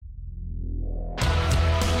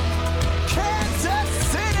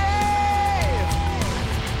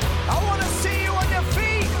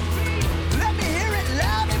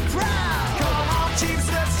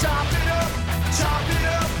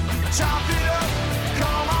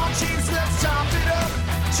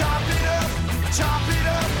chop it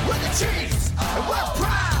up with the Chiefs, and we're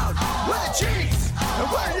proud with the Chiefs, and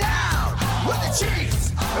we're loud with the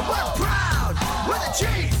Chiefs, and we're proud with the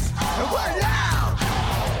Chiefs, and we're loud.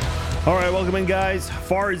 All right, welcome in, guys.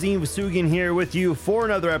 Farzin Vasugian here with you for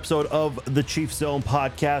another episode of the Chief Zone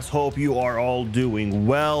podcast. Hope you are all doing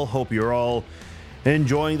well. Hope you're all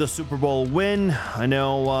enjoying the Super Bowl win. I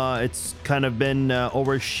know it's kind of been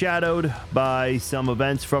overshadowed by some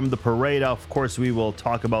events from the parade. Of course, we will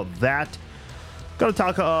talk about that. Got to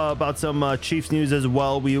talk about some Chiefs news as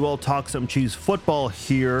well. We will talk some Chiefs football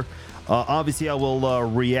here. Obviously, I will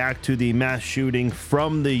react to the mass shooting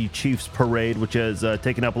from the Chiefs parade, which has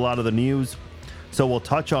taken up a lot of the news. So we'll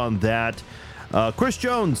touch on that. Chris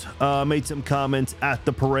Jones made some comments at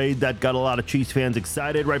the parade that got a lot of Chiefs fans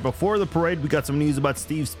excited. Right before the parade, we got some news about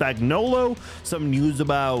Steve Spagnuolo, some news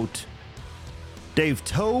about Dave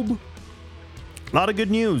Tobe. A lot of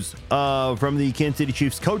good news from the Kansas City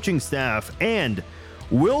Chiefs coaching staff. And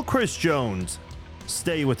will Chris Jones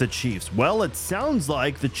stay with the Chiefs? Well, it sounds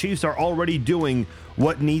like the Chiefs are already doing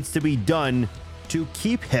what needs to be done to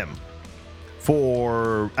keep him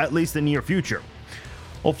for at least the near future.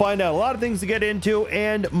 We'll find out a lot of things to get into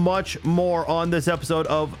and much more on this episode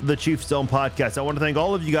of the Chiefs Zone podcast. I want to thank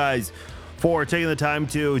all of you guys for taking the time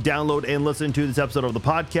to download and listen to this episode of the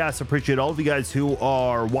podcast. Appreciate all of you guys who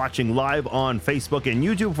are watching live on Facebook and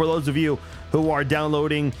YouTube. For those of you who are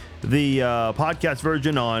downloading the podcast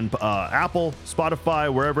version on Apple,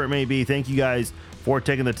 Spotify, wherever it may be, thank you guys for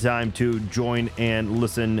taking the time to join and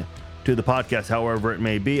listen to the podcast, however it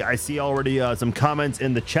may be. I see already some comments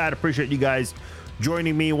in the chat. Appreciate you guys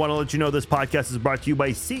joining me. Want to let you know this podcast is brought to you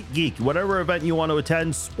by SeatGeek. Whatever event you want to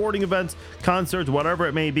attend, sporting events, concerts, whatever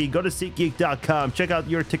it may be, go to SeatGeek.com. Check out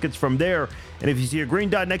your tickets from there. And if you see a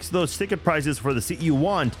green dot next to those ticket prices for the seat you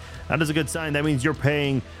want, that is a good sign. That means you're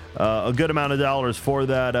paying a good amount of dollars for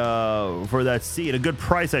that seat, a good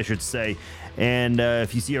price, I should say. And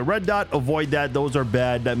if you see a red dot, avoid that. Those are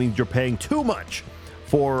bad. That means you're paying too much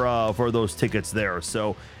for those tickets there.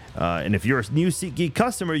 So. And if you're a new SeatGeek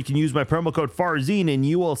customer, you can use my promo code Farzin and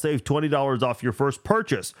you will save $20 off your first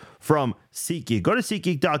purchase from SeatGeek. Go to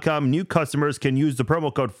SeatGeek.com. New customers can use the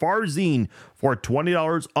promo code Farzin for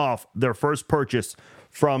 $20 off their first purchase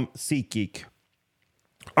from SeatGeek.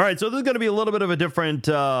 All right, so this is going to be a little bit of a different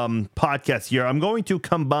podcast here. I'm going to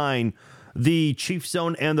combine the Chief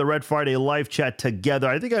Zone and the Red Friday live chat together.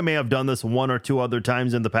 I think I may have done this one or two other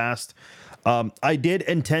times in the past. I did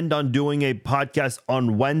intend on doing a podcast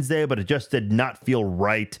on Wednesday, but it just did not feel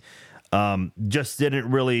right. Just didn't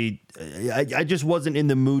really, I just wasn't in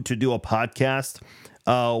the mood to do a podcast.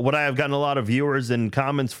 Would I have gotten a lot of viewers and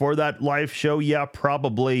comments for that live show? Yeah,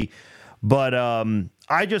 probably. But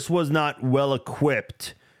I just was not well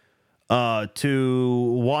equipped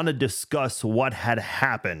to want to discuss what had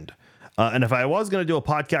happened. And if I was going to do a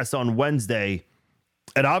podcast on Wednesday,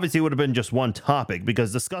 it obviously would have been just one topic,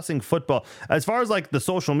 because discussing football, as far as like the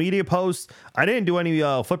social media posts, I didn't do any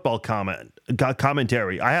football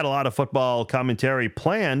commentary. I had a lot of football commentary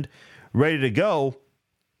planned, ready to go,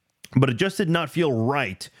 but it just did not feel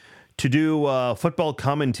right to do football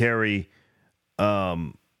commentary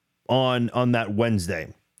on that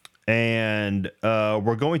Wednesday. And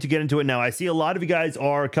we're going to get into it now. I see a lot of you guys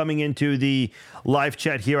are coming into the live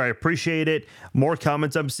chat here. I appreciate it. More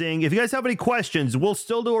comments I'm seeing. If you guys have any questions, we'll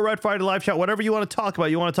still do a Red Friday live chat. Whatever you want to talk about.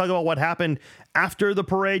 You want to talk about what happened after the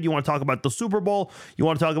parade. You want to talk about the Super Bowl. You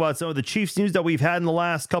want to talk about some of the Chiefs news that we've had in the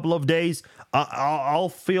last couple of days. I'll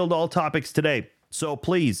field all topics today. So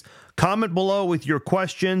please comment below with your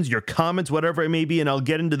questions, your comments, whatever it may be, and I'll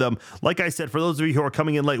get into them. Like I said, for those of you who are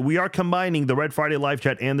coming in late, we are combining the Red Friday live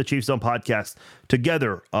chat and the Chiefs Zone podcast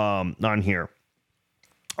together on here.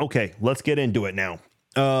 Okay, let's get into it now.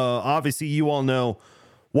 Obviously, you all know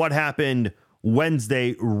what happened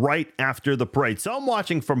Wednesday right after the parade. So I'm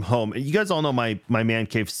watching from home. You guys all know my man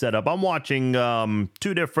cave setup. I'm watching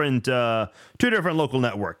two different local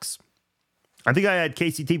networks. I think I had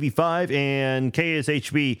KCTV5 and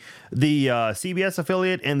KSHB, the CBS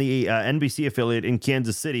affiliate and the NBC affiliate in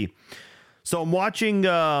Kansas City. So I'm watching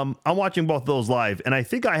both of those live, and I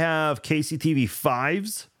think I have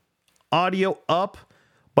KCTV5's audio up,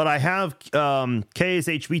 but I have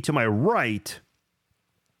KSHB to my right,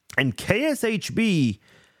 and KSHB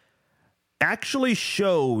actually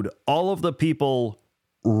showed all of the people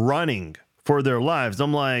running for their lives.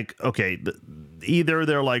 I'm like, okay, either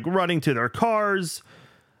they're like running to their cars,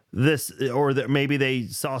 or that maybe they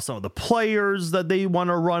saw some of the players that they want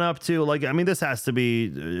to run up to. Like, I mean, this has to be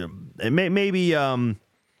maybe there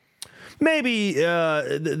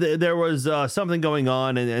was something going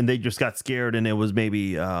on, and they just got scared, and it was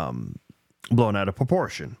maybe blown out of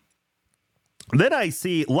proportion. Then I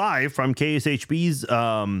see live from KSHB's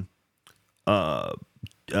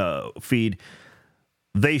feed,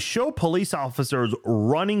 they show police officers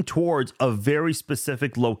running towards a very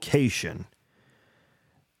specific location.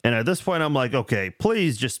 And at this point, I'm like, okay,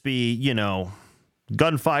 please just be,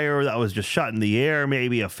 gunfire that was just shot in the air,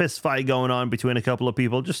 maybe a fist fight going on between a couple of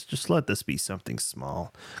people. Just let this be something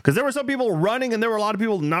small. Because there were some people running and there were a lot of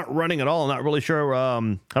people not running at all, not really sure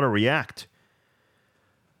how to react.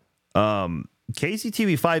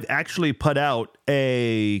 KCTV5 actually put out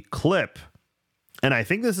a clip, and I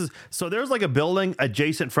think this is, so there's like a building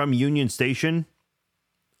adjacent from Union Station,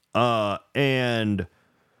 and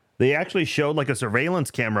they actually showed like a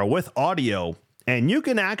surveillance camera with audio, and you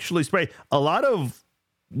can actually spray. A lot of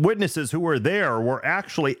witnesses who were there were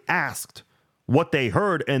actually asked what they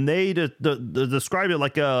heard, and they described it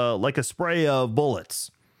like a spray of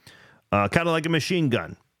bullets, kind of like a machine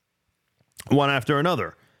gun, one after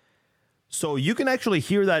another. So you can actually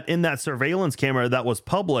hear that in that surveillance camera that was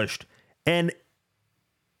published, and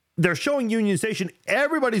they're showing Union Station.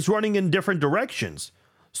 Everybody's running in different directions.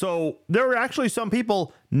 So there were actually some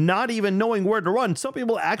people not even knowing where to run. Some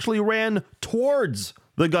people actually ran towards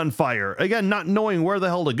the gunfire, again, not knowing where the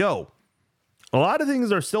hell to go. A lot of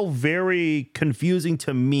things are still very confusing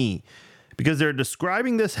to me because they're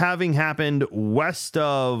describing this having happened west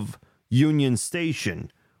of Union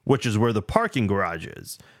Station, which is where the parking garage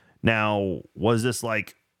is. Now, was this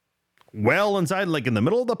like well inside, like in the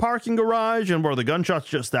middle of the parking garage, and were the gunshots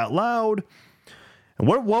just that loud? And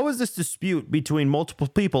what was this dispute between multiple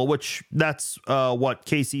people, which that's what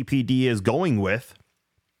KCPD is going with.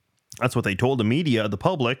 That's what they told the media, the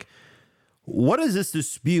public. What is this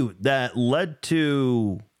dispute that led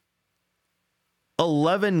to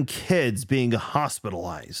 11 kids being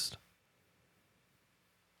hospitalized?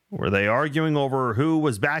 Were they arguing over who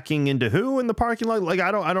was backing into who in the parking lot? Like,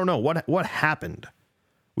 I don't know what happened.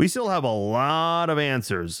 We still have a lot of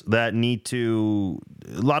answers that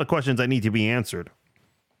a lot of questions that need to be answered.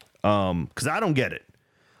 Because I don't get it.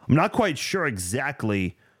 I'm not quite sure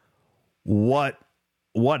exactly what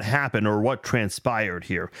happened or what transpired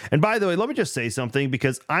here. And by the way, let me just say something,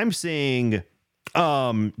 because I'm seeing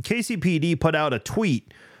KCPD put out a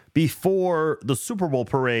tweet before the Super Bowl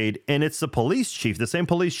parade, and it's the police chief, the same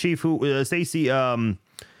police chief who Stacey, I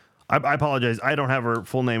apologize, I don't have her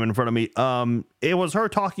full name in front of me. It was her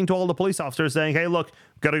talking to all the police officers saying, hey, look,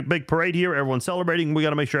 we've got a big parade here, everyone's celebrating, we got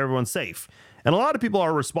to make sure everyone's safe. And a lot of people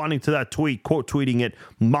are responding to that tweet, quote tweeting it,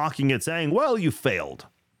 mocking it, saying, well, you failed.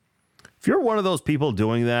 If you're one of those people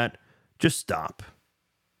doing that, just stop.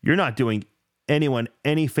 You're not doing anyone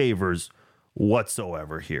any favors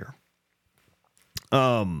whatsoever here.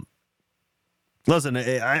 Listen,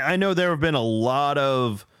 I know there have been a lot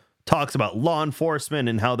of talks about law enforcement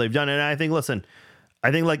and how they've done it. And I think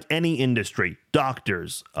like any industry,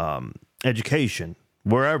 doctors, education,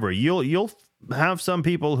 wherever, you'll have some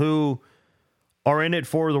people who are in it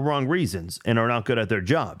for the wrong reasons and are not good at their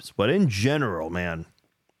jobs. But in general, man,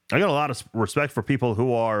 I got a lot of respect for people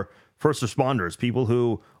who are first responders, people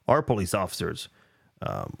who are police officers.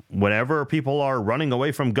 Whenever people are running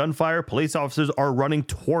away from gunfire, police officers are running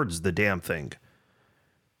towards the damn thing.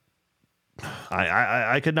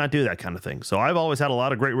 I could not do that kind of thing. So I've always had a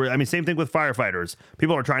lot of great, same thing with firefighters.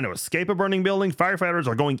 People are trying to escape a burning building. Firefighters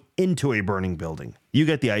are going into a burning building. You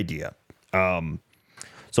get the idea.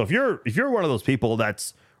 So if you're one of those people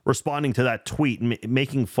that's responding to that tweet,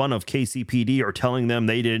 making fun of KCPD or telling them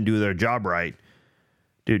they didn't do their job right,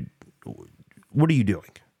 dude, what are you doing?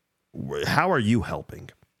 How are you helping?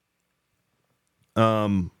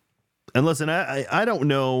 And listen, I don't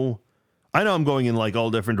know. I know I'm going in like all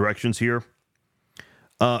different directions here.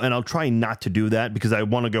 And I'll try not to do that because I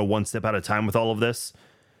want to go one step at a time with all of this.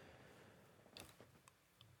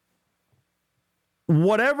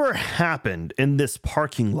 Whatever happened in this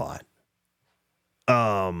parking lot,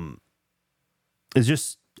 is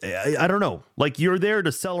just, I don't know. Like, you're there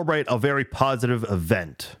to celebrate a very positive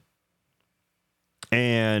event.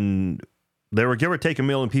 And there were, give or take, 1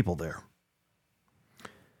 million people there.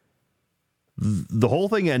 The whole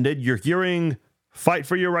thing ended. You're hearing "Fight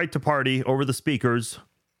for Your Right to Party" over the speakers,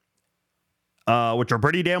 which are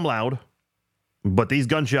pretty damn loud. But these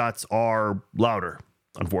gunshots are louder,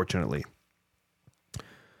 unfortunately.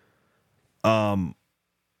 I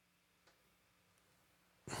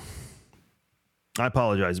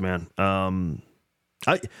apologize, man.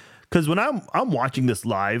 Because when I'm watching this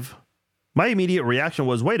live, my immediate reaction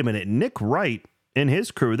was, wait a minute, Nick Wright and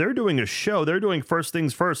his crew, they're doing a show. They're doing First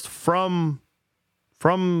Things First from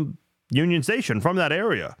Union Station, from that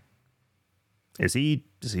area. Is he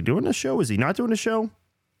doing a show? Is he not doing a show?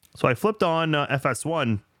 So I flipped on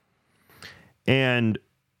FS1, and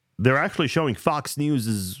they're actually showing Fox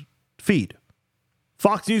News's feed.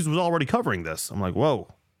 Fox News was already covering this. I'm like,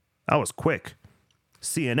 whoa, that was quick.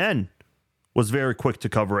 CNN was very quick to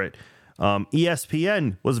cover it.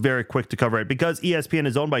 ESPN was very quick to cover it because ESPN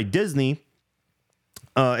is owned by Disney,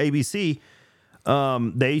 ABC.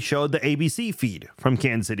 They showed the ABC feed from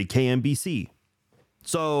Kansas City, KMBC.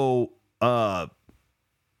 So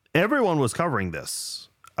everyone was covering this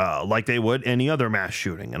like they would any other mass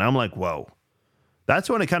shooting. And I'm like, whoa. That's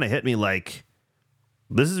when it kind of hit me like,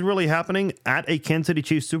 this is really happening at a Kansas City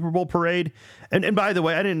Chiefs Super Bowl parade. And by the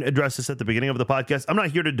way, I didn't address this at the beginning of the podcast. I'm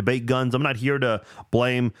not here to debate guns. I'm not here to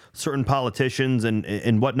blame certain politicians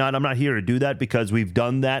and whatnot. I'm not here to do that because we've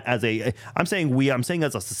done that as I'm saying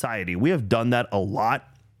as a society, we have done that a lot.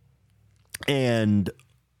 And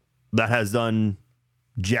that has done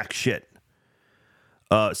jack shit.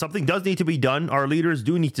 Something does need to be done. Our leaders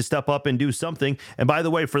do need to step up and do something. And by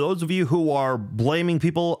the way, for those of you who are blaming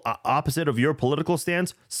people opposite of your political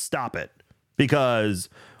stance, stop it. Because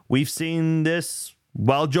we've seen this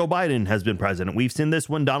while Joe Biden has been president. We've seen this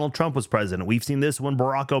when Donald Trump was president. We've seen this when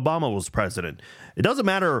Barack Obama was president. It doesn't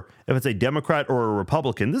matter if it's a Democrat or a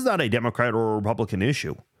Republican. This is not a Democrat or a Republican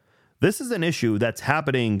issue. This is an issue that's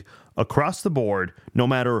happening across the board, no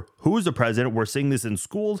matter who's the president. We're seeing this in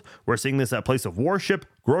schools. We're seeing this at place of worship,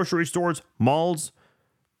 grocery stores, malls,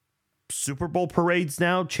 Super Bowl parades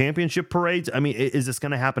now, championship parades. I mean, is this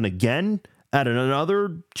going to happen again at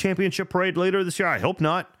another championship parade later this year? I hope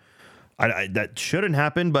not. That shouldn't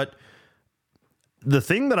happen. But the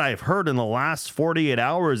thing that I've heard in the last 48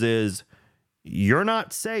 hours is you're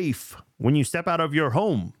not safe when you step out of your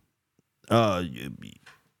home.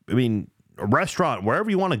 I mean, a restaurant, wherever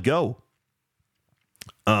you want to go.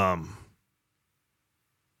 I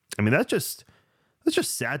mean, that's just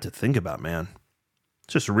sad to think about, man.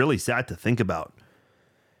 It's just really sad to think about.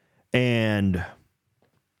 And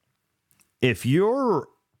if you're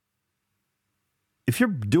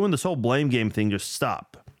doing this whole blame game thing, just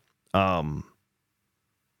stop. Quite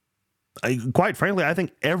frankly, I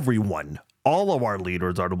think all of our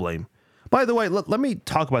leaders are to blame. By the way, let me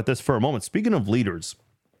talk about this for a moment. Speaking of leaders,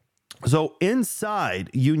 so inside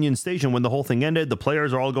Union Station, when the whole thing ended, the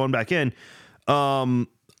players are all going back in.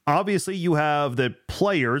 Obviously, you have the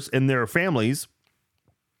players and their families,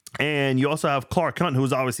 and you also have Clark Hunt,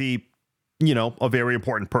 who's obviously, a very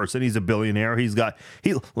important person. He's a billionaire. He's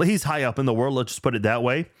high up in the world. Let's just put it that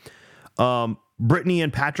way. Brittany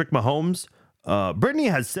and Patrick Mahomes. Brittany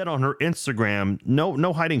has said on her Instagram,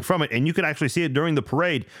 no hiding from it, and you can actually see it during the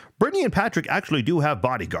parade. Brittany and Patrick actually do have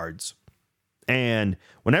bodyguards. And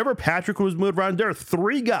whenever Patrick was moved around, there are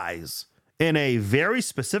 3 guys in a very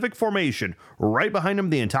specific formation right behind him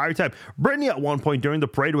the entire time. Brittany at one point during the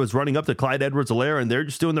parade was running up to Clyde Edwards-Helaire, and they're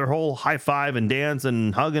just doing their whole high five and dance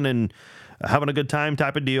and hugging and having a good time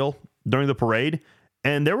type of deal during the parade.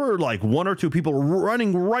 And there were like 1 or 2 people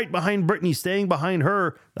running right behind Brittany, staying behind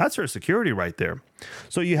her. That's her security right there.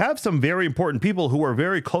 So you have some very important people who are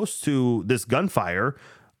very close to this gunfire.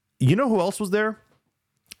 You know who else was there?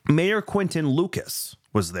 Mayor Quentin Lucas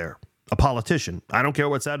was there, a politician. I don't care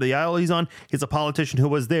what side of the aisle he's on. He's a politician who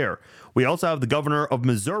was there. We also have the governor of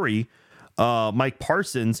Missouri, Mike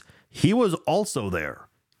Parsons. He was also there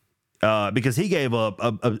because he gave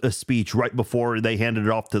a speech right before they handed it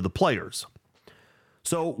off to the players.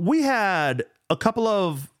 So we had a couple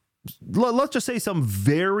of, let's just say, some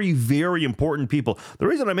very, very important people. The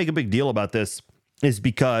reason I make a big deal about this is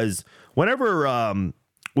because whenever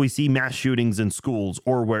we see mass shootings in schools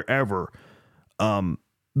or wherever,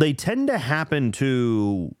 they tend to happen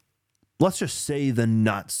to, let's just say, the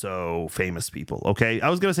not so famous people. Okay. I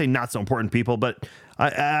was going to say not so important people, but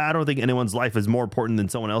I don't think anyone's life is more important than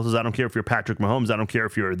someone else's. I don't care if you're Patrick Mahomes. I don't care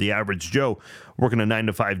if you're the average Joe working a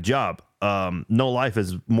 9-to-5 job. No life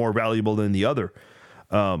is more valuable than the other.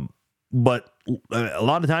 But a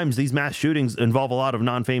lot of times these mass shootings involve a lot of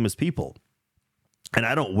non-famous people. And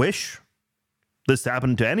I don't wish this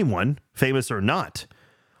happened to anyone, famous or not.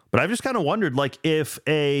 But I've just kind of wondered, like, if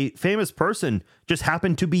a famous person just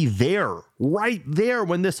happened to be there, right there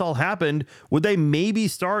when this all happened, would they maybe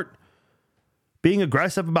start being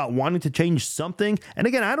aggressive about wanting to change something? And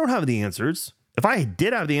again, I don't have the answers. If I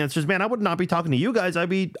did have the answers, man, I would not be talking to you guys. I'd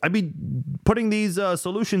be putting these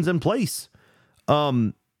solutions in place.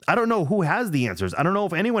 I don't know who has the answers. I don't know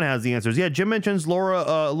if anyone has the answers. Yeah, Jim mentions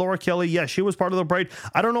Laura Kelly. Yeah, she was part of the parade.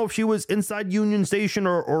 I don't know if she was inside Union Station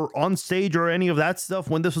or on stage or any of that stuff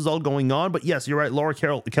when this was all going on. But yes, you're right. Laura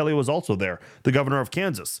Kelly was also there, the governor of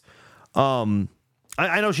Kansas.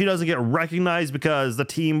 I know she doesn't get recognized because the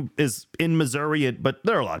team is in Missouri, but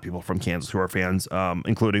there are a lot of people from Kansas who are fans,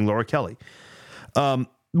 including Laura Kelly. But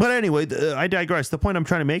anyway, I digress. The point I'm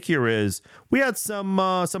trying to make here is we had some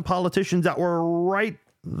politicians that were right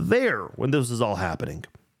there when this was all happening.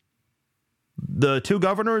 The two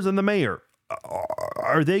governors and the mayor.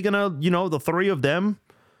 Are they going to, the three of them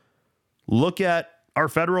look at our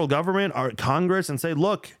federal government, our Congress, and say,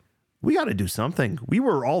 look, we got to do something. We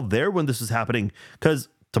were all there when this was happening. Because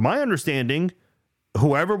to my understanding,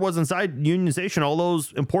 whoever was inside Union Station, all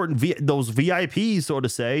those important, those VIPs, so to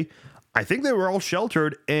say, I think they were all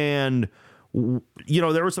sheltered. And,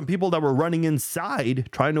 there were some people that were running inside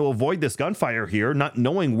trying to avoid this gunfire here, not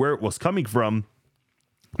knowing where it was coming from.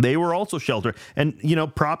 They were also sheltered. And,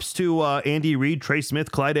 props to Andy Reid, Trey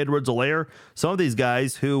Smith, Clyde Edwards-Helaire, some of these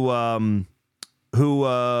guys who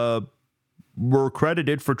were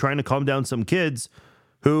credited for trying to calm down some kids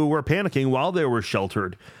who were panicking while they were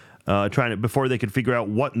sheltered, before they could figure out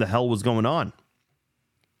what in the hell was going on.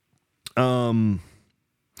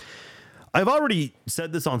 I've already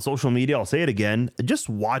said this on social media. I'll say it again. Just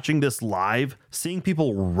watching this live, seeing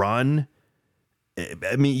people run.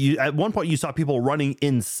 I mean, at one point you saw people running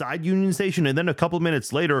inside Union Station, and then a couple of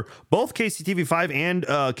minutes later, both KCTV5 and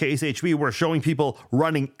KSHB were showing people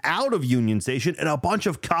running out of Union Station and a bunch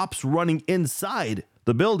of cops running inside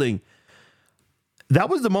the building. That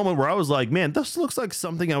was the moment where I was like, man, this looks like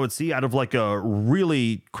something I would see out of like a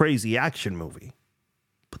really crazy action movie.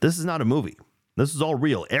 But this is not a movie. This is all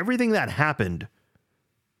real. Everything that happened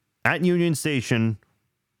at Union Station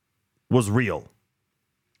was real.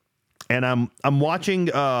 And I'm watching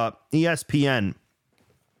ESPN,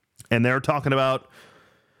 and they're talking about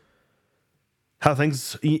how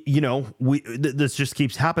things, this just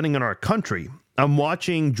keeps happening in our country. I'm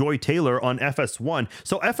watching Joy Taylor on FS1.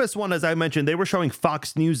 So FS1, as I mentioned, they were showing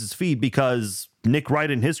Fox News' feed because Nick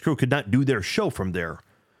Wright and his crew could not do their show from there.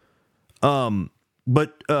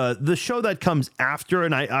 But the show that comes after,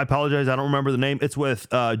 and I apologize, I don't remember the name. It's with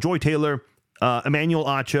Joy Taylor, Emmanuel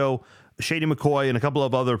Acho, Shady McCoy, and a couple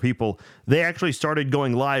of other people. They actually started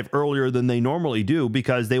going live earlier than they normally do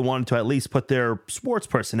because they wanted to at least put their sports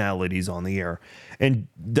personalities on the air. And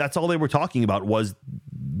that's all they were talking about was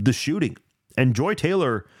the shooting. And Joy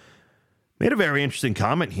Taylor made a very interesting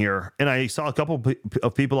comment here. And I saw a couple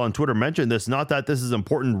of people on Twitter mention this. Not that this is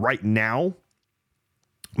important right now,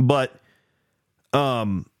 but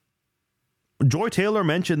Joy Taylor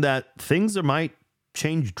mentioned that things might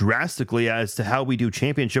change drastically as to how we do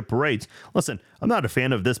championship parades. Listen, I'm not a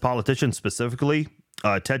fan of this politician specifically,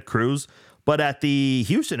 Ted Cruz, but at the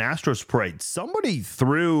Houston Astros parade, somebody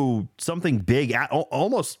threw something big at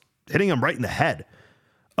almost hitting him right in the head.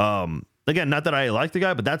 Again, not that I like the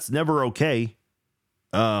guy, but that's never okay.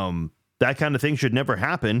 That kind of thing should never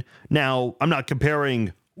happen. Now, I'm not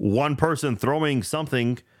comparing one person throwing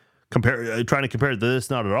something, trying to compare it to this,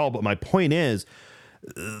 not at all. But my point is,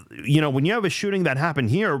 when you have a shooting that happened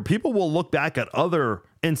here, people will look back at other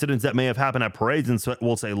incidents that may have happened at parades and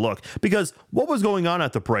will say, look, because what was going on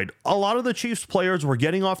at the parade? A lot of the Chiefs players were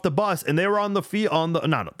getting off the bus and they were on the field, on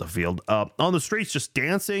the streets, just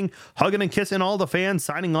dancing, hugging and kissing all the fans,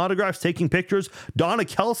 signing autographs, taking pictures. Donna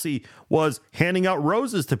Kelsey was handing out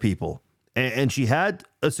roses to people, and she had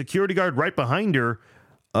a security guard right behind her.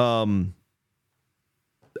 I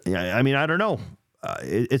mean, I don't know.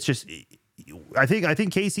 It's just, I think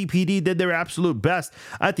KCPD did their absolute best.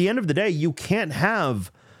 At the end of the day, you can't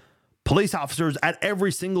have police officers at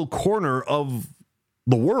every single corner of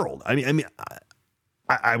the world.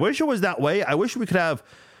 I wish it was that way. I wish we could have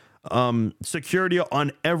security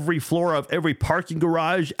on every floor of every parking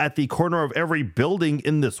garage, at the corner of every building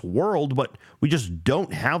in this world, but we just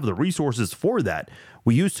don't have the resources for that.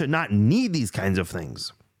 We used to not need these kinds of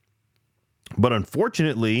things. But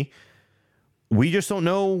unfortunately, we just don't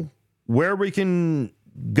know where we can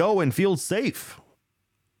go and feel safe.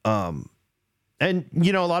 And,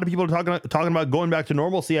 a lot of people are talking about going back to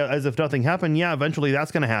normalcy as if nothing happened. Yeah, eventually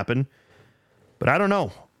that's going to happen. But I don't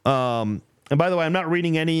know. And by the way, I'm not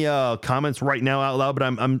reading any comments right now out loud, but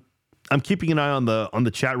I'm keeping an eye on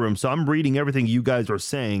the chat room. So I'm reading everything you guys are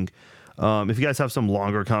saying. If you guys have some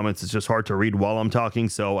longer comments, it's just hard to read while I'm talking.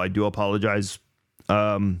 So I do apologize.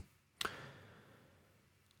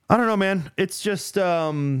 I don't know, man. It's just,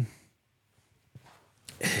 it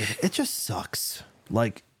just sucks.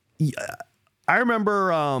 Like, I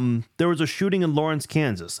remember there was a shooting in Lawrence,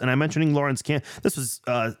 Kansas, and I'm mentioning Lawrence, Kansas. This was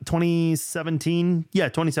 2017. Yeah,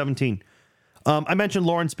 2017. I mentioned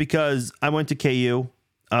Lawrence because I went to KU.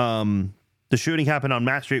 The shooting happened on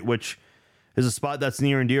Mass Street, which is a spot that's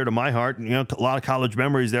near and dear to my heart. A lot of college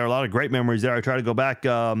memories there, a lot of great memories there. I try to go back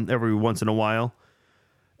every once in a while.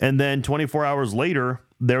 And then 24 hours later,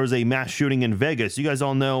 there was a mass shooting in Vegas. You guys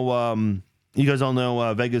all know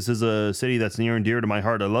Vegas is a city that's near and dear to my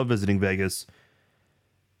heart. I love visiting Vegas.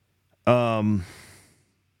 You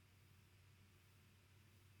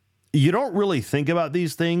don't really think about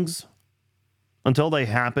these things until they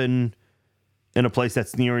happen in a place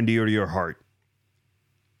that's near and dear to your heart.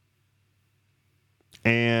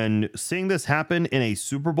 And seeing this happen in a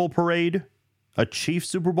Super Bowl parade, a Chiefs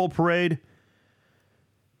Super Bowl parade,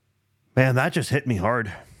 man, that just hit me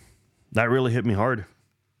hard. That really hit me hard.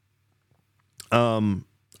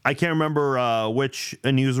 I can't remember which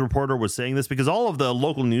news reporter was saying this, because all of the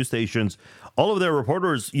local news stations, all of their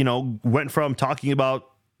reporters, went from talking about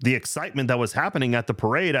the excitement that was happening at the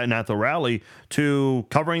parade and at the rally to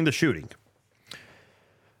covering the shooting.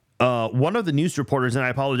 One of the news reporters, and I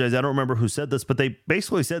apologize, I don't remember who said this, but they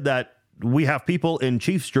basically said that we have people in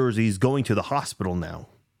Chiefs jerseys going to the hospital now.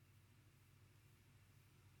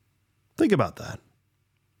 Think about that.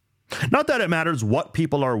 Not that it matters what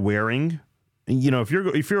people are wearing. If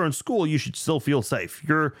you're in school, you should still feel safe.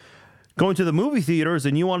 You're going to the movie theaters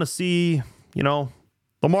and you want to see,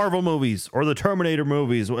 the Marvel movies or the Terminator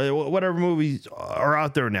movies, whatever movies are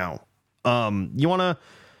out there now. You want to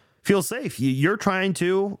feel safe. You're trying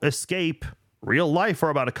to escape real life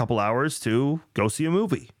for about a couple hours to go see a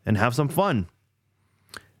movie and have some fun.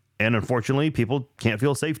 And unfortunately, people can't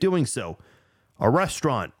feel safe doing so. A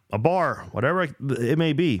restaurant, a bar, whatever it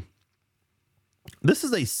may be. This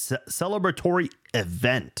is a celebratory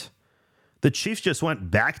event. The Chiefs just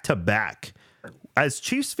went back to back. As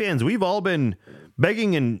Chiefs fans, we've all been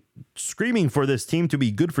begging and screaming for this team to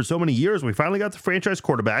be good for so many years. We finally got the franchise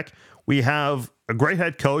quarterback. We have a great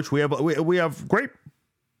head coach. We have great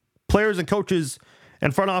players and coaches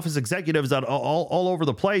and front office executives that all over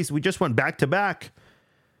the place. We just went back to back.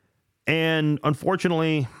 And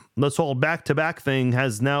unfortunately, this whole back to back thing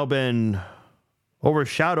has now been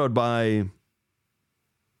overshadowed by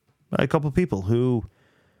a couple of people who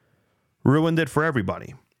ruined it for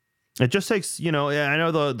everybody. It just takes, I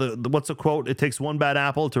know the what's the quote? It takes one bad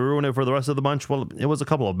apple to ruin it for the rest of the bunch. Well, it was a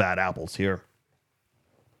couple of bad apples here.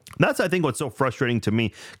 That's, I think, what's so frustrating to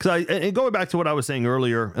me. Because and going back to what I was saying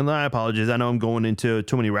earlier, and I apologize, I know I'm going into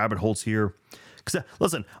too many rabbit holes here. Because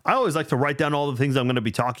listen, I always like to write down all the things I'm going to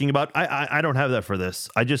be talking about. I don't have that for this.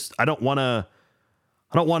 I don't want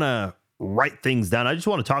to write things down. I just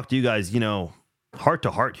want to talk to you guys, heart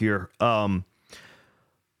to heart here.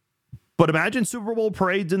 But imagine Super Bowl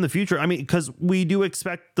parades in the future. I mean, because we do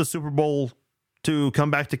expect the Super Bowl to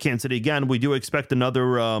come back to Kansas City again. We do expect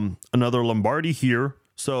another Lombardi here.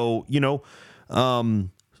 So,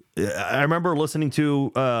 I remember listening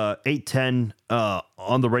to 810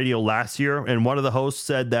 on the radio last year, and one of the hosts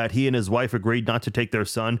said that he and his wife agreed not to take their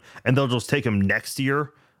son, and they'll just take him next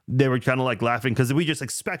year. They were kind of like laughing because we just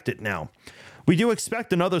expect it now. We do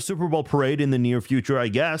expect another Super Bowl parade in the near future, I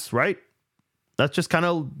guess, right? That's just kind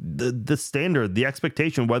of the standard, the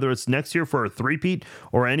expectation, whether it's next year for a three-peat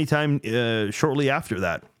or anytime shortly after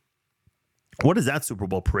that. What is that Super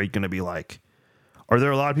Bowl parade going to be like? Are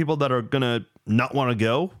there a lot of people that are going to not want to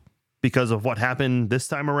go because of what happened this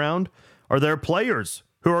time around? Are there players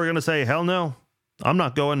who are going to say, hell no, I'm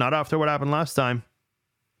not going, not after what happened last time?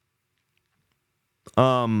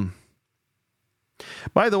 By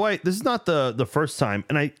the way, this is not the first time,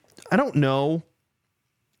 and I don't know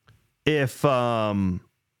if I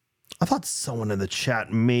thought someone in the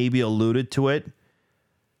chat maybe alluded to it.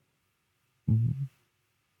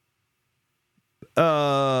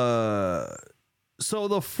 So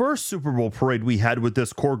the first Super Bowl parade we had with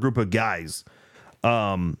this core group of guys,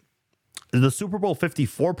 the Super Bowl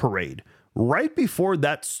 54 parade, right before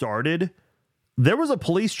that started, there was a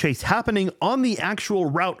police chase happening on the actual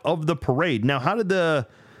route of the parade. Now, how did the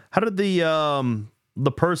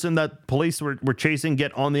person that police were chasing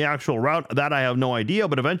get on the actual route? That I have no idea,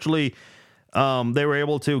 but eventually they were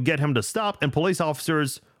able to get him to stop, and police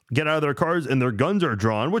officers get out of their cars and their guns are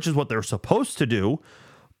drawn, which is what they're supposed to do.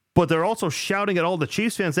 But they're also shouting at all the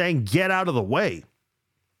Chiefs fans saying, get out of the way.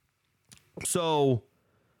 So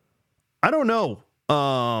I don't know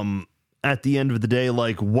at the end of the day,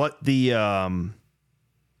 like what the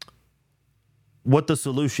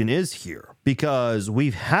solution is here, because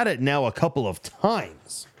we've had it now a couple of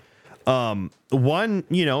times. One,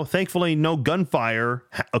 thankfully no gunfire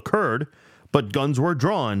occurred, but guns were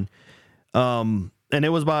drawn. And it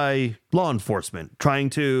was by law enforcement trying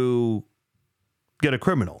to get a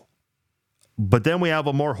criminal. But then we have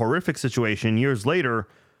a more horrific situation years later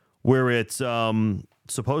where it's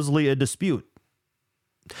supposedly a dispute.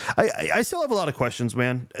 I still have a lot of questions,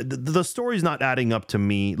 man. The story's not adding up to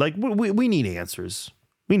me. Like, we need answers.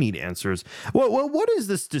 We need answers. What is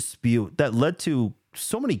this dispute that led to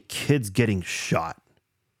so many kids getting shot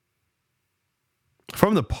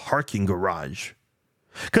from the parking garage?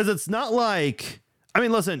 Because it's not like, I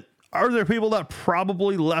mean, listen, are there people that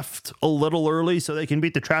probably left a little early so they can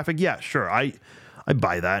beat the traffic? Yeah, sure. I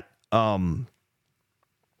buy that. But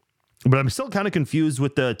I'm still kind of confused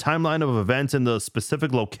with the timeline of events and the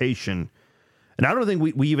specific location. And I don't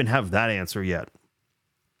think we even have that answer yet.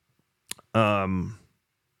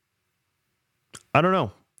 I don't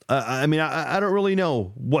know. I mean, I don't really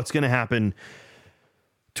know what's going to happen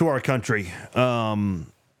to our country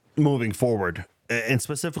moving forward. And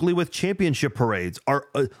specifically with championship parades.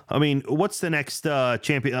 What's the next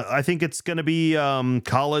champion? I think it's going to be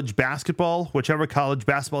college basketball. Whichever college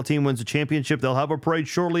basketball team wins the championship, they'll have a parade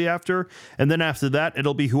shortly after. And then after that,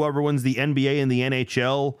 it'll be whoever wins the NBA and the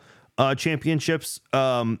NHL championships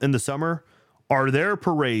in the summer. Are their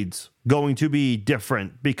parades going to be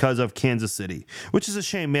different because of Kansas City? Which is a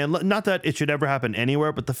shame, man. Not that it should ever happen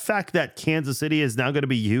anywhere, but the fact that Kansas City is now going to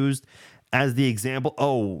be used as the example,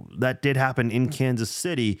 oh, that did happen in Kansas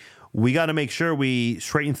City. We got to make sure we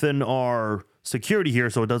strengthen our security here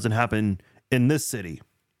so it doesn't happen in this city.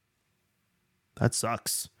 That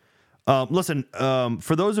sucks. Listen,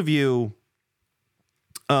 for those of you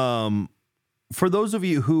who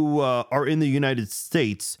are in the United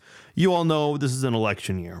States, you all know this is an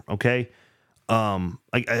election year, okay?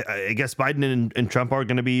 I guess Biden and Trump are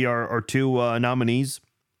going to be our two nominees.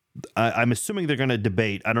 I'm assuming they're going to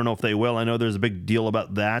debate. I don't know if they will. I know there's a big deal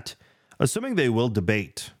about that. Assuming they will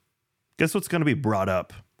debate, guess what's going to be brought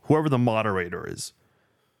up? Whoever the moderator is.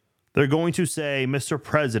 They're going to say, Mr.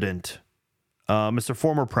 President, Mr.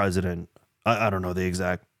 Former President. I don't know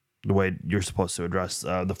the way you're supposed to address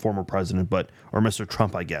the former president, or Mr.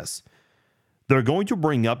 Trump, I guess. They're going to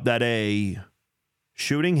bring up that a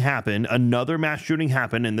shooting happened, another mass shooting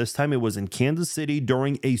happened, and this time it was in Kansas City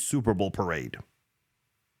during a Super Bowl parade.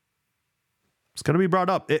 It's going to be brought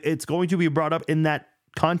up. It's going to be brought up in that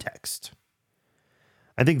context.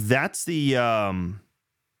 I think that's the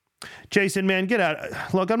Jason, man, get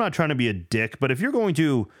out. Look, I'm not trying to be a dick, but if you're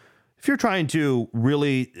trying to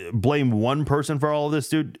really blame one person for all of this,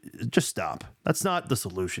 dude, just stop. That's not the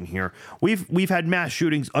solution here. We've had mass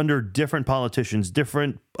shootings under different politicians,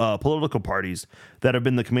 different political parties that have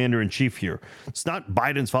been the commander in chief here. It's not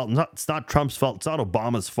Biden's fault. It's not Trump's fault. It's not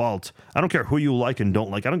Obama's fault. I don't care who you like and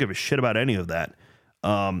don't like. I don't give a shit about any of that.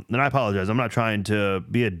 And I apologize. I'm not trying to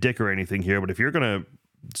be a dick or anything here, but if you're going to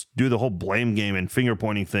do the whole blame game and finger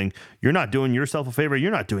pointing thing, you're not doing yourself a favor.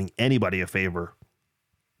 You're not doing anybody a favor.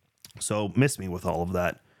 So miss me with all of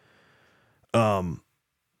that.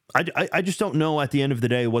 I just don't know at the end of the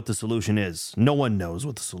day what the solution is. No one knows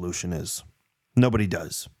what the solution is. Nobody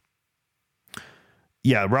does.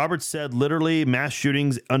 Yeah, Robert said literally mass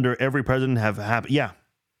shootings under every president have happened. Yeah.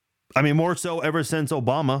 I mean, more so ever since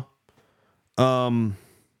Obama.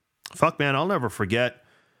 Fuck, man, I'll never forget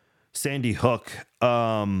Sandy Hook.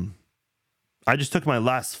 I just took my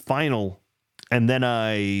last final and then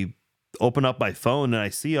I open up my phone and I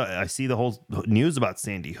see the whole news about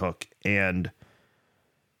Sandy Hook, and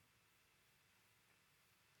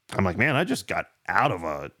I'm like, man, I just got out of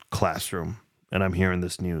a classroom and I'm hearing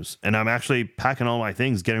this news, and I'm actually packing all my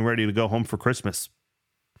things, getting ready to go home for Christmas.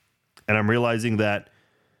 And I'm realizing that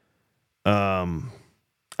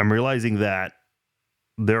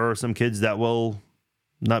there are some kids that will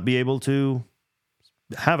not be able to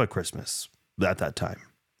have a Christmas at that time.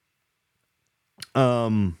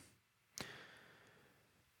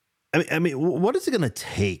 I mean, what is it going to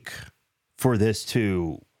take for this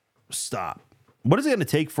to stop? What is it going to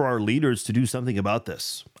take for our leaders to do something about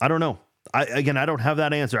this? I don't know. I don't have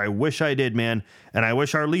that answer. I wish I did, man. And I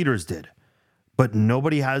wish our leaders did. But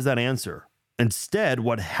nobody has that answer. Instead,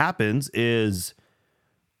 what happens is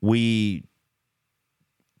we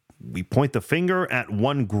point the finger at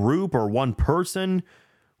one group or one person.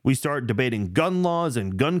 We start debating gun laws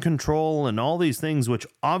and gun control and all these things, which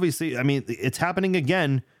obviously, I mean, it's happening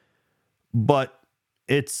again, but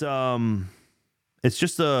it's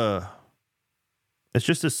just this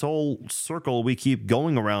whole circle we keep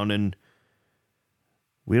going around, and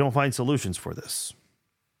we don't find solutions for this.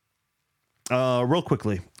 Real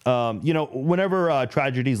quickly, whenever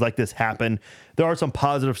tragedies like this happen, there are some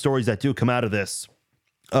positive stories that do come out of this.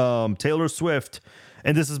 Taylor Swift,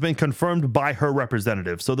 and this has been confirmed by her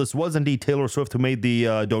representative. So this was indeed Taylor Swift who made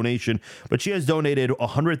the donation, but she has donated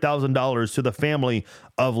 $100,000 to the family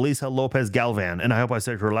of Lisa Lopez Galvan. And I hope I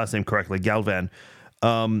said her last name correctly, Galvan.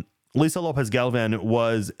 Lisa Lopez Galvan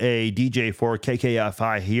was a DJ for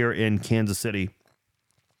KKFI here in Kansas City.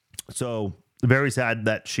 So very sad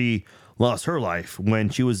that she lost her life when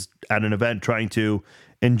she was at an event trying to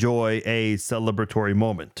enjoy a celebratory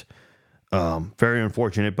moment. Very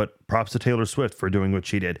unfortunate, but props to Taylor Swift for doing what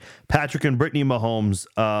she did. Patrick and Brittany Mahomes,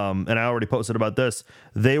 and I already posted about this,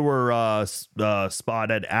 they were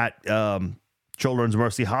spotted at Children's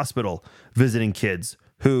Mercy Hospital visiting kids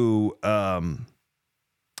who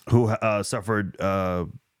suffered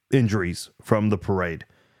injuries from the parade.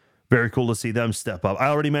 Very cool to see them step up. I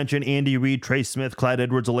already mentioned Andy Reid, Trey Smith, Clyde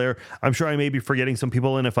Edwards-Helaire. I'm sure I may be forgetting some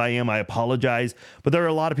people, and if I am, I apologize. But there are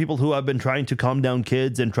a lot of people who have been trying to calm down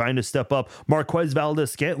kids and trying to step up. Marquez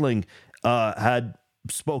Valdez-Scantling had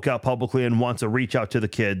spoke out publicly and wants to reach out to the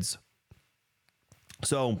kids.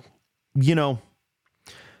 So, not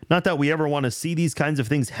that we ever want to see these kinds of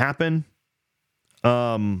things happen.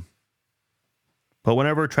 But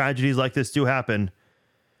whenever tragedies like this do happen,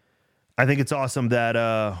 I think it's awesome that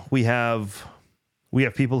we have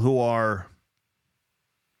people who are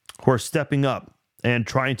stepping up and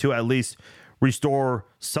trying to at least restore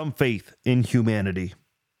some faith in humanity.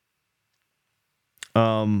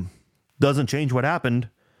 Doesn't change what happened,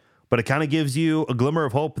 but it kind of gives you a glimmer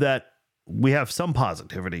of hope that we have some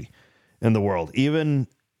positivity in the world, even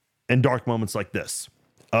in dark moments like this.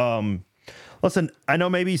 Listen, I know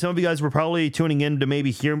maybe some of you guys were probably tuning in to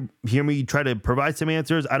maybe hear me try to provide some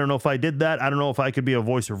answers. I don't know if I did that. I don't know if I could be a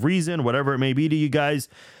voice of reason, whatever it may be to you guys.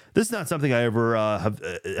 This is not something I ever have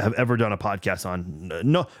ever done a podcast on.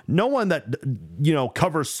 No one that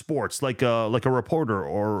covers sports like a reporter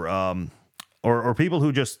or people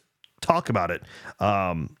who just talk about it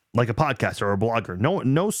like a podcaster or a blogger.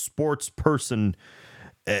 No sports person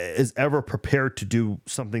is ever prepared to do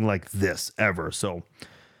something like this ever. So.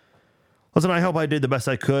 Listen, I hope I did the best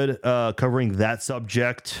I could covering that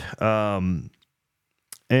subject, and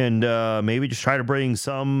maybe just try to bring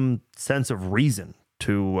some sense of reason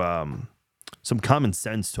to some common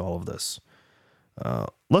sense to all of this.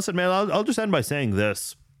 Listen, man, I'll just end by saying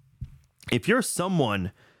this. If you're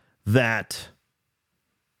someone that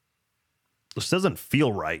this doesn't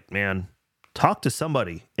feel right, man, talk to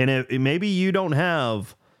somebody. And if maybe you don't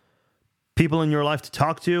have people in your life to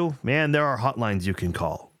talk to, man, there are hotlines you can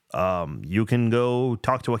call. You can go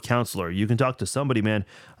talk to a counselor. You can talk to somebody, man.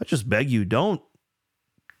 I just beg you, don't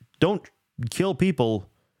kill people,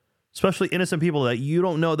 especially innocent people that you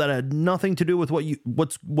don't know that had nothing to do with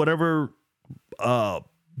whatever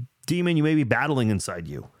demon you may be battling inside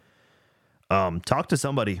you. Talk to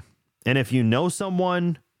somebody. And if you know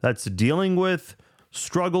someone that's dealing with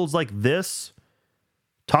struggles like this,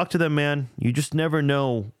 talk to them, man. You just never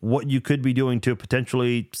know what you could be doing to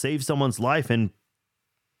potentially save someone's life and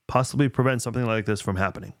possibly prevent something like this from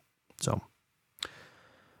happening. So,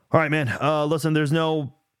 all right, man. Listen, there's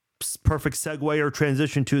no perfect segue or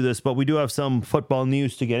transition to this, but we do have some football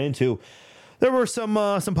news to get into. There were some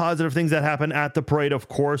positive things that happened at the parade, of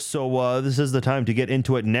course, so this is the time to get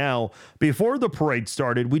into it now. Before the parade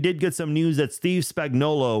started, we did get some news that Steve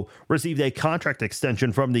Spagnuolo received a contract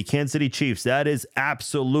extension from the Kansas City Chiefs. That is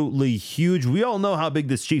absolutely huge. We all know how big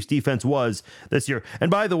this Chiefs defense was this year.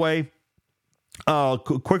 And by the way,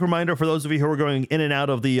 quick reminder for those of you who are going in and out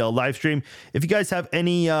of the live stream, if you guys have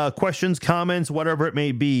any questions, comments, whatever it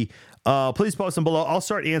may be, please post them below. I'll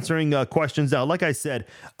start answering questions now. Like I said,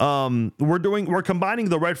 we're combining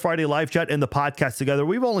the Red Friday live chat and the podcast together.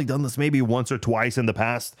 We've only done this maybe once or twice in the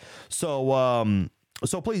past. So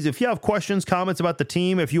please, if you have questions, comments about the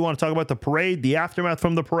team, if you want to talk about the parade, the aftermath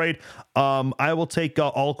from the parade, I will take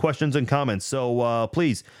all questions and comments. So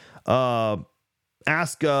please,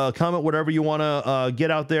 ask, comment, whatever you want to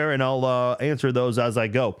get out there, and I'll answer those as I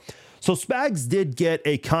go. So Spags did get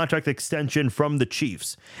a contract extension from the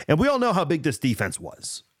Chiefs, and we all know how big this defense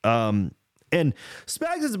was. And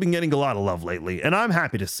Spags has been getting a lot of love lately, and I'm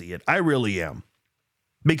happy to see it. I really am,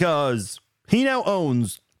 because he now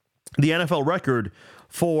owns the NFL record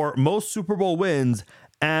for most Super Bowl wins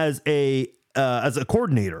as a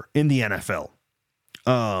coordinator in the NFL.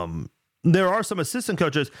 There are some assistant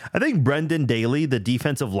coaches. I think Brendan Daly, the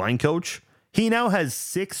defensive line coach, he now has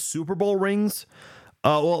 6 Super Bowl rings.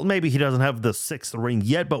 Well, maybe he doesn't have the 6th ring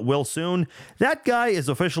yet, but will soon. That guy is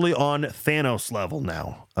officially on Thanos level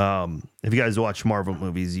now. If you guys watch Marvel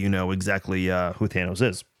movies, you know exactly who Thanos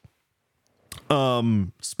is.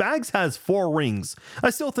 Spags has 4 rings.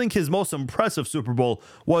 I still think his most impressive Super Bowl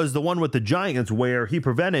was the one with the Giants, where he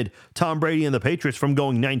prevented Tom Brady and the Patriots from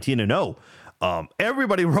going 19-0.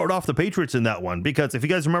 Everybody wrote off the Patriots in that one, because if you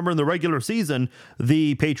guys remember in the regular season,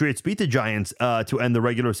 the Patriots beat the Giants to end the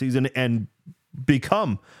regular season and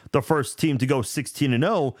become the first team to go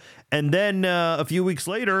 16-0. And then a few weeks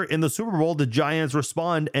later in the Super Bowl, the Giants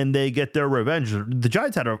respond and they get their revenge. The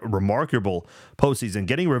Giants had a remarkable postseason,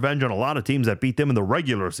 getting revenge on a lot of teams that beat them in the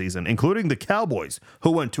regular season, including the Cowboys,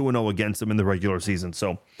 who went 2-0 against them in the regular season.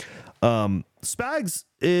 So Spags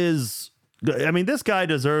is, I mean, this guy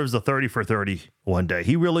deserves a 30 for 30 one day.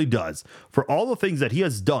 He really does, for all the things that he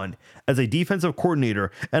has done as a defensive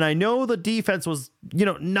coordinator. And I know the defense was,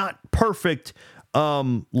 not perfect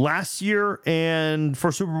last year and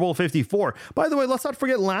for Super Bowl 54. By the way, let's not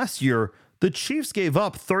forget last year, the Chiefs gave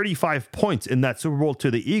up 35 points in that Super Bowl to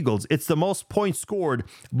the Eagles. It's the most points scored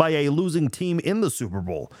by a losing team in the Super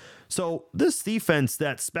Bowl. So this defense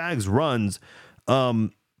that Spags runs,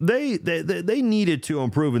 they needed to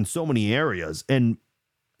improve in so many areas. And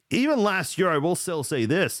even last year, I will still say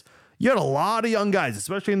this, you had a lot of young guys,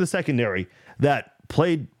 especially in the secondary, that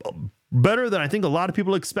played better than I think a lot of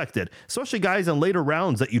people expected, especially guys in later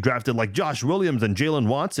rounds that you drafted like Josh Williams and Jalen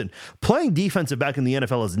Watson. Playing defensive back in the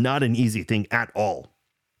NFL is not an easy thing at all.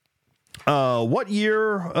 What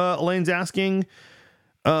year, Elaine's asking,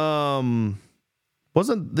 wasn't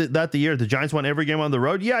that the year the Giants won every game on the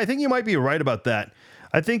road? Yeah, I think you might be right about that.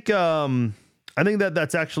 I think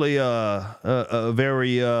that's actually a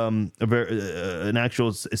very an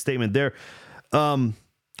actual statement there.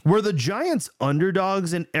 Were the Giants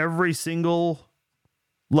underdogs in every single,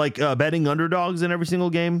 betting underdogs in every single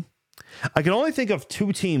game? I can only think of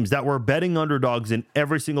two teams that were betting underdogs in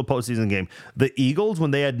every single postseason game. The Eagles, when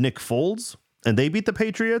they had Nick Foles and they beat the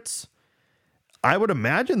Patriots. I would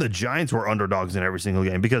imagine the Giants were underdogs in every single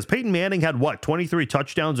game because Peyton Manning had 23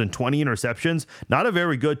 touchdowns and 20 interceptions. Not a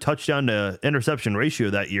very good touchdown to interception ratio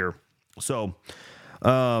that year. So,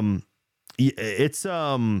 it's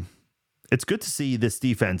good to see this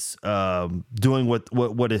defense doing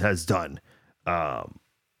what it has done.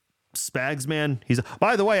 Spags, man,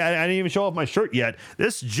 by the way, I didn't even show off my shirt yet.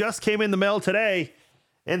 This just came in the mail today.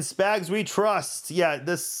 And Spags we trust. Yeah,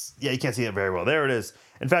 you can't see it very well. There it is.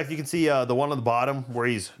 In fact, you can see the one on the bottom where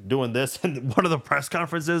he's doing this. And one of the press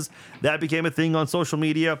conferences, that became a thing on social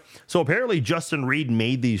media. So apparently Justin Reed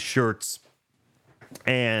made these shirts.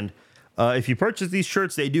 And if you purchase these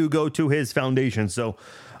shirts, they do go to his foundation. So,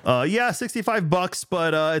 $65,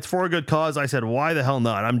 but it's for a good cause. I said, why the hell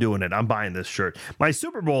not? I'm doing it. I'm buying this shirt. My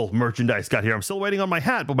Super Bowl merchandise got here. I'm still waiting on my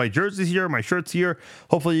hat, but my jersey's here, my shirt's here.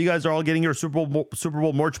 Hopefully you guys are all getting your Super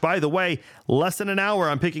Bowl merch. By the way, less than an hour,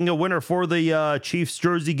 I'm picking a winner for the Chiefs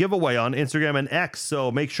jersey giveaway on Instagram and X.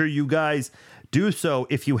 So make sure you guys do so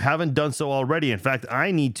if you haven't done so already. In fact, I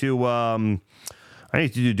need to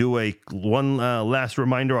do one last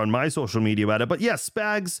reminder on my social media about it. But yeah,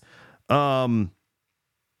 Spags,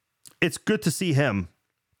 it's good to see him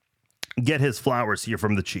get his flowers here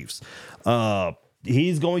from the Chiefs.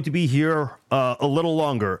 He's going to be here a little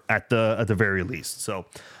longer at the very least. So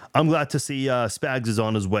I'm glad to see Spags is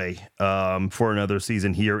on his way for another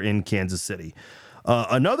season here in Kansas City.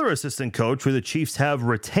 Another assistant coach who the Chiefs have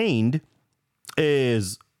retained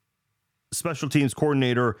is special teams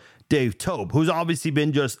coordinator Dave Toub, who's obviously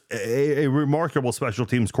been just a remarkable special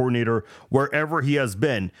teams coordinator wherever he has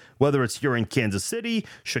been, whether it's here in Kansas City,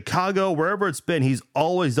 Chicago, wherever it's been. He's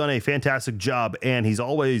always done a fantastic job, and he's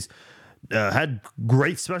always had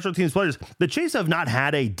great special teams players. The Chiefs have not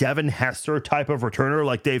had a Devin Hester type of returner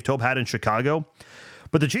like Dave Toub had in Chicago,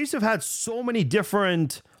 but the Chiefs have had so many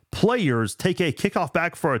different players take a kickoff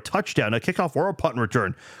back for a touchdown, a kickoff or a punt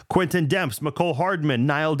return. Quentin Demps, McCole Hardman,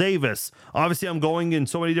 Niall Davis. Obviously, I'm going in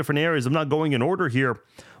so many different areas. I'm not going in order here,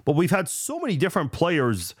 but we've had so many different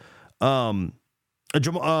players. No,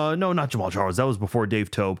 not Jamal Charles. That was before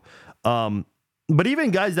Dave Toub. But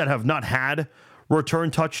even guys that have not had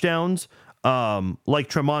return touchdowns, like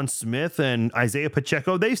Tremont Smith and Isaiah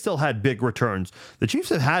Pacheco, they still had big returns. The Chiefs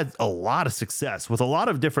have had a lot of success with a lot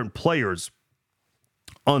of different players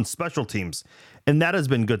on special teams, and that has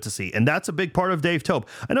been good to see. And that's a big part of Dave Toub.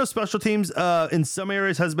 I know special teams in some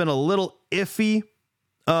areas has been a little iffy,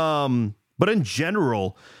 but in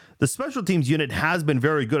general, the special teams unit has been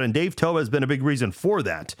very good, and Dave Toub has been a big reason for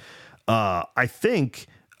that. I think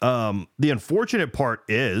the unfortunate part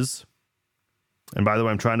is, and by the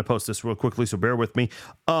way, I'm trying to post this real quickly, so bear with me.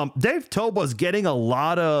 Dave Toub was getting a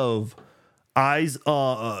lot of eyes, a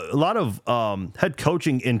lot of head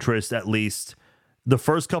coaching interest, at least the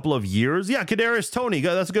first couple of years. Yeah, Kadarius Toney.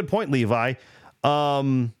 That's a good point, Levi.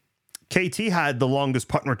 KT had the longest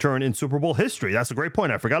punt return in Super Bowl history. That's a great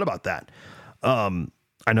point. I forgot about that. I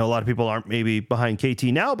know a lot of people aren't maybe behind KT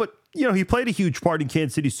now, but he played a huge part in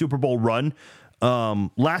Kansas City's Super Bowl run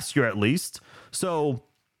last year, at least. So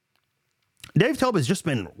Dave Toub has just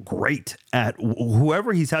been great at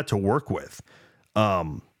whoever he's had to work with.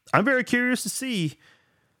 I'm very curious to see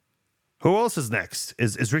who else is next.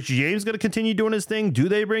 Is Richie James going to continue doing his thing? Do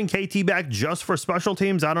they bring KT back just for special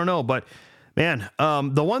teams? I don't know. But, man,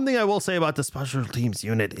 the one thing I will say about the special teams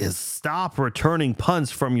unit is stop returning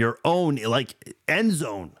punts from your own, end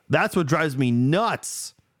zone. That's what drives me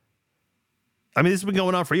nuts. I mean, this has been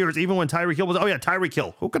going on for years. Even when Tyreek Hill was, Tyreek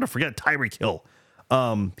Hill. Who could have forget Tyreek Hill?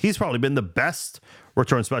 He's probably been the best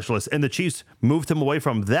return specialist, and the Chiefs moved him away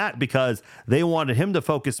from that because they wanted him to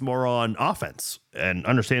focus more on offense, and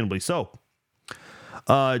understandably so.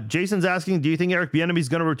 Jason's asking, do you think Eric Bieniemy is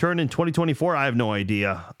going to return in 2024? I have no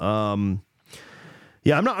idea. I'm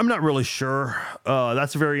not really sure.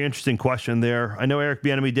 That's a very interesting question there. I know Eric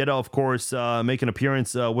Bieniemy did, of course, make an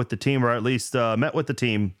appearance with the team, or at least met with the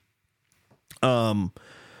team.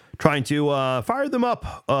 Trying to fire them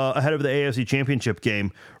up ahead of the AFC Championship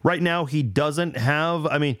game. Right now, he doesn't have...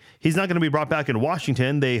 he's not going to be brought back in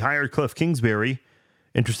Washington. They hired Cliff Kingsbury,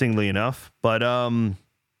 interestingly enough. But, we'll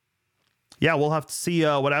have to see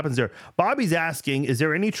what happens there. Bobby's asking, is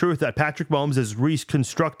there any truth that Patrick Mahomes is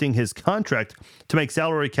reconstructing his contract to make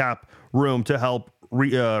salary cap room to help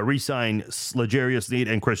re-sign L'Jarius Sneed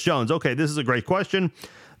and Chris Jones? Okay, this is a great question.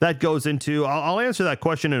 That goes into... I'll answer that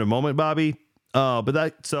question in a moment, Bobby. But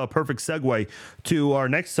that's a perfect segue to our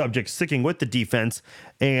next subject, sticking with the defense,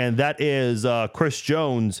 and that is Chris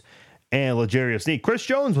Jones and L'Jarius Sneed. Chris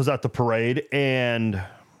Jones was at the parade, and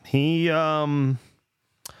he had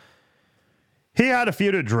a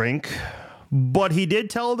few to drink, but he did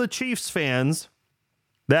tell the Chiefs fans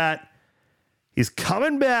that he's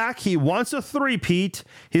coming back. He wants a three-peat.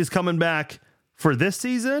 He's coming back for this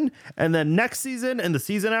season, and then next season, and the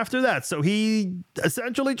season after that. So he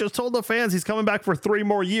essentially just told the fans he's coming back for 3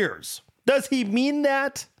 more years. Does he mean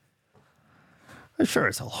that? I sure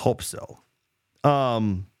as hell hope so.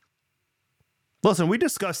 Listen, we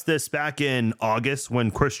discussed this back in August when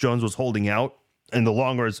Chris Jones was holding out, and the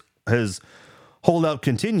longer his holdout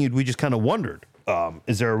continued, we just kind of wondered,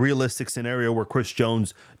 is there a realistic scenario where Chris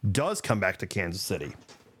Jones does come back to Kansas City?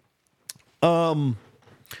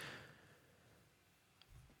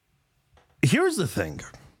 Here's the thing.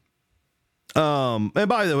 And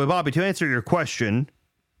by the way, Bobby, to answer your question,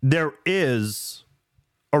 there is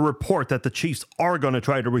a report that the Chiefs are going to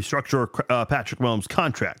try to restructure Patrick Mahomes'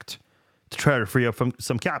 contract to try to free up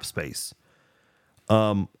some cap space.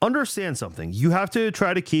 Understand something. You have to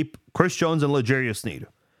try to keep Chris Jones and L'Jarius Sneed.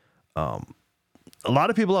 A lot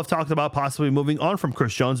of people have talked about possibly moving on from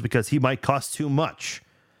Chris Jones because he might cost too much.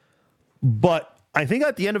 But I think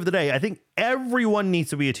at the end of the day, I think everyone needs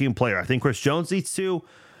to be a team player. I think Chris Jones needs to.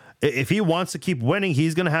 If he wants to keep winning,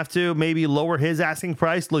 he's going to have to maybe lower his asking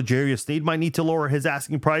price. L'Jarius Sneed might need to lower his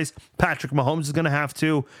asking price. Patrick Mahomes is going to have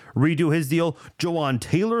to redo his deal. Jawan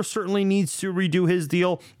Taylor certainly needs to redo his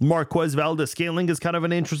deal. Marquez Valdes-Scantling is kind of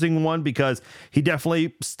an interesting one because he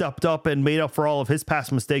definitely stepped up and made up for all of his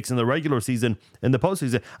past mistakes in the regular season and the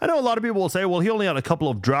postseason. I know a lot of people will say, well, he only had a couple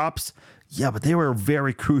of drops. Yeah, but they were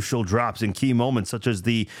very crucial drops in key moments, such as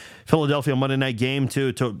the Philadelphia Monday night game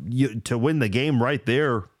to win the game right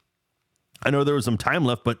there. I know there was some time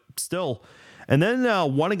left, but still. And then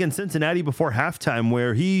one against Cincinnati before halftime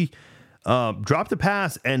where he dropped a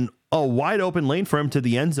pass and a wide open lane for him to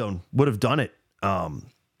the end zone would have done it.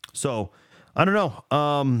 So I don't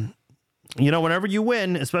know. Whenever you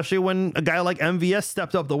win, especially when a guy like MVS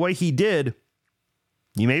stepped up the way he did,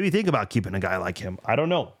 you maybe think about keeping a guy like him. I don't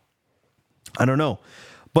know.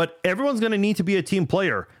 But everyone's going to need to be a team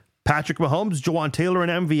player. Patrick Mahomes, Jawan Taylor,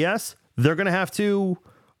 and MVS, they're going to have to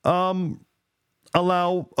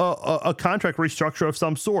allow a contract restructure of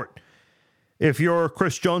some sort. If you're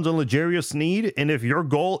Chris Jones and L'Jarius Sneed, and if your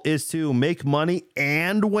goal is to make money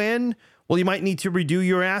and win, well, you might need to redo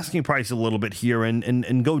your asking price a little bit here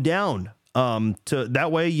and go down. To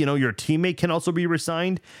that way, your teammate can also be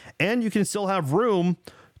re-signed, and you can still have room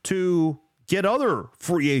to get other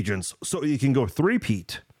free agents so you can go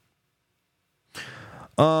three-peat.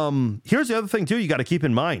 Here's the other thing, too, you got to keep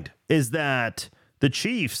in mind is that the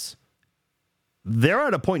Chiefs, they're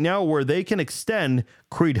at a point now where they can extend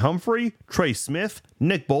Creed Humphrey, Trey Smith,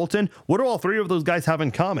 Nick Bolton. What do all three of those guys have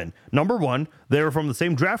in common? Number one, they're from the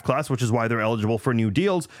same draft class, which is why they're eligible for new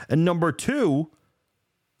deals. And number two,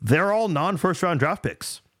 they're all non-first-round draft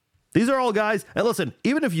picks. These are all guys, and listen,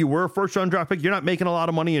 even if you were a first-round draft pick, you're not making a lot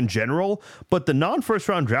of money in general, but the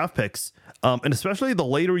non-first-round draft picks, and especially the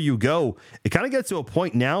later you go, it kind of gets to a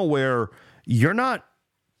point now where you're not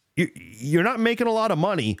making a lot of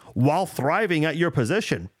money while thriving at your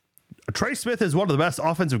position. Trey Smith is one of the best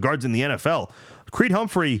offensive guards in the NFL. Creed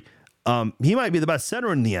Humphrey He might be the best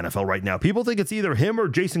center in the NFL right now. People think it's either him or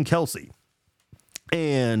Jason Kelce.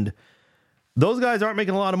 And those guys aren't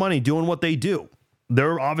making a lot of money doing what they do.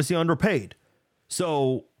 They're obviously underpaid.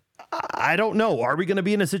 So I don't know. Are we going to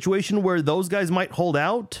be in a situation where those guys might hold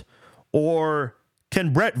out? Or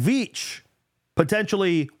can Brett Veach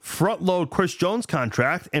potentially front load Chris Jones'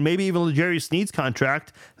 contract and maybe even L'Jarius Sneed's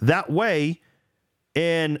contract? That way,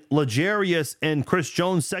 in L'Jarius and Chris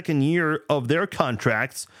Jones' second year of their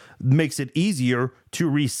contracts, makes it easier to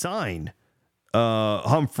re-sign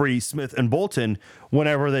Humphrey, Smith, and Bolton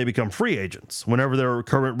whenever they become free agents, whenever their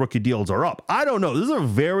current rookie deals are up. I don't know. This is a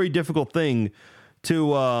very difficult thing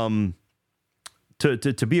to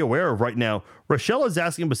be aware of right now. Rochelle is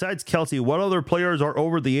asking, besides Kelce, what other players are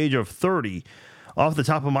over the age of 30? Off the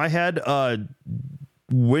top of my head,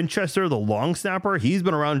 Winchester, the long snapper, he's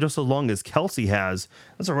been around just as long as Kelce has.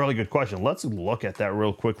 That's a really good question. Let's look at that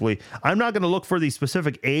real quickly. I'm not going to look for the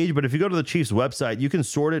specific age, but if you go to the Chiefs website, you can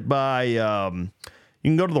sort it by, you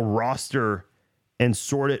can go to the roster and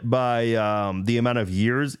sort it by the amount of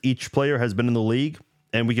years each player has been in the league.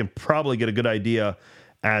 And we can probably get a good idea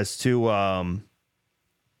as to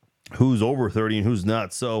who's over 30 and who's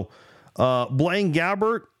not. So Blaine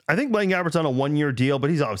Gabbert, I think Blaine Gabbert's on a 1-year deal, but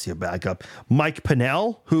he's obviously a backup. Mike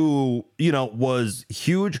Pennell, who, was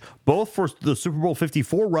huge both for the Super Bowl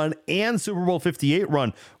 54 run and Super Bowl 58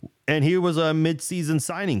 run. And he was a midseason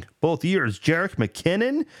signing both years. Jerick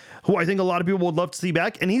McKinnon, who I think a lot of people would love to see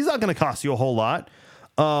back, and he's not going to cost you a whole lot.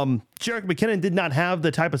 Jerick McKinnon did not have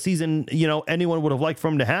the type of season, anyone would have liked for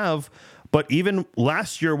him to have. But even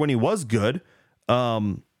last year when he was good,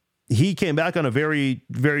 he came back on a very,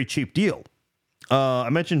 very cheap deal. I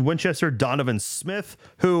mentioned Winchester, Donovan Smith,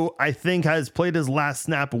 who I think has played his last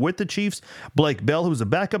snap with the Chiefs. Blake Bell, who's a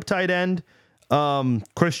backup tight end.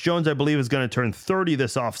 Chris Jones, I believe, is going to turn 30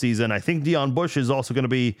 this offseason. I think Deion Bush is also going to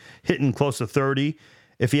be hitting close to 30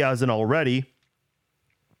 if he hasn't already.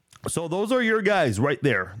 So those are your guys right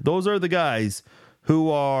there. Those are the guys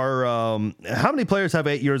who are... how many players have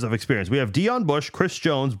 8 years of experience? We have Deion Bush, Chris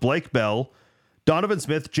Jones, Blake Bell, Donovan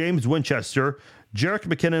Smith, James Winchester, Jerick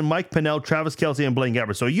McKinnon, Mike Pennell, Travis Kelce, and Blaine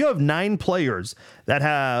Gabbert. So you have 9 players that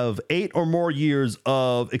have 8 or more years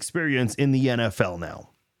of experience in the NFL now.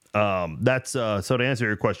 That's so to answer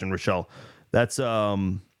your question, Rochelle, that's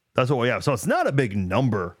what we have. So it's not a big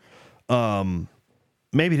number.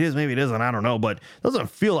 Maybe it is, maybe it isn't. I don't know, but it doesn't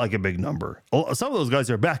feel like a big number. Some of those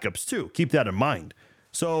guys are backups too. Keep that in mind.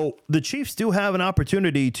 So the Chiefs do have an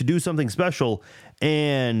opportunity to do something special,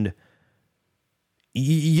 and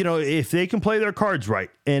if they can play their cards right,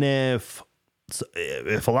 and if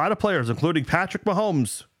a lot of players, including Patrick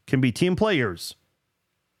Mahomes, can be team players.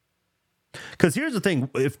 Because here's the thing.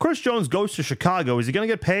 If Chris Jones goes to Chicago, is he going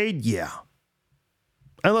to get paid? Yeah.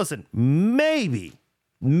 And listen, maybe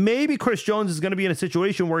Chris Jones is going to be in a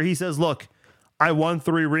situation where he says, look, I won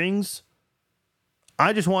 3 rings.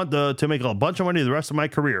 I just want to make a bunch of money the rest of my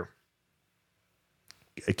career.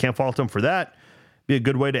 I can't fault him for that. Be a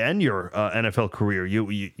good way to end your NFL career.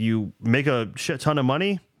 You make a shit ton of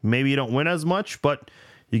money. Maybe you don't win as much, but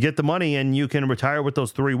you get the money and you can retire with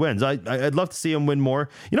those 3 wins. I'd love to see him win more.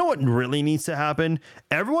 You know what really needs to happen?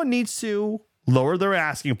 Everyone needs to lower their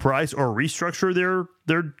asking price or restructure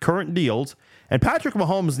their current deals. And Patrick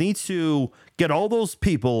Mahomes needs to get all those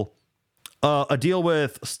people a deal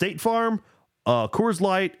with State Farm, Coors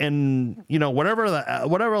Light, and whatever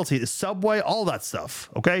else he is, Subway, all that stuff.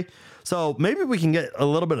 Okay. So maybe we can get a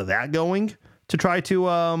little bit of that going to try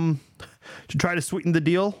to sweeten the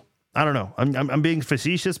deal. I don't know. I'm being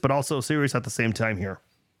facetious, but also serious at the same time here.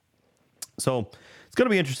 So it's going to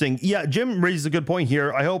be interesting. Yeah, Jim raises a good point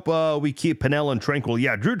here. I hope we keep Pennell and Tranquil.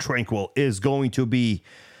 Yeah, Drew Tranquil is going to be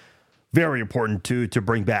very important to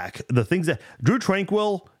bring back. The things that Drew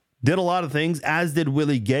Tranquil did a lot of things, as did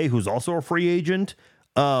Willie Gay, who's also a free agent.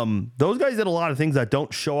 Those guys did a lot of things that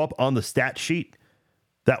don't show up on the stat sheet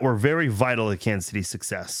that were very vital to Kansas City's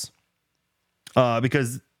success.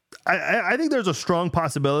 Because I think there's a strong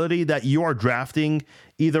possibility that you are drafting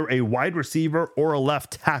either a wide receiver or a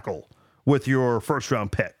left tackle with your first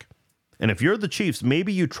round pick. And if you're the Chiefs,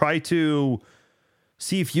 maybe you try to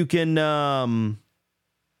see if you can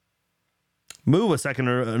move a second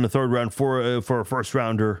and a third round for a first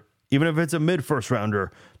rounder, even if it's a mid first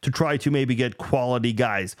rounder, to try to maybe get quality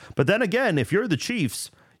guys. But then again, if you're the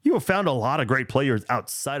Chiefs, you have found a lot of great players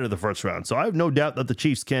outside of the first round. So I have no doubt that the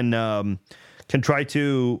Chiefs can try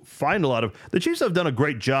to find a lot of... The Chiefs have done a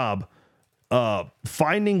great job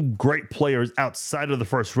finding great players outside of the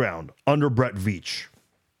first round under Brett Veach.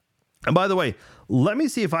 And by the way, let me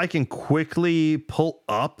see if I can quickly pull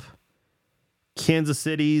up Kansas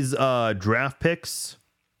City's draft picks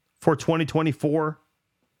for 2024.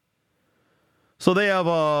 So they have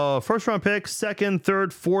a first-round pick, second,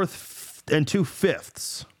 third, fourth, and 2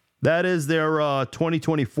 fifths. That is their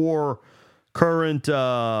 2024 current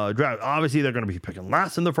draft. Obviously, they're going to be picking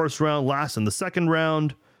last in the first round, last in the second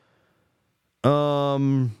round.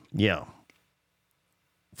 Yeah.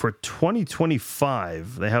 For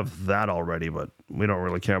 2025, they have that already, but we don't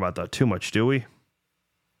really care about that too much, do we?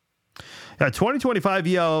 Yeah, 2025,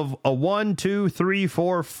 you have a 1, 2, 3,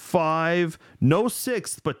 4, 5, no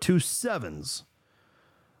 6th, but 2 7s.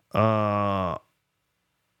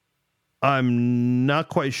 I'm not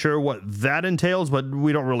quite sure what that entails, but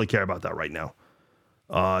we don't really care about that right now.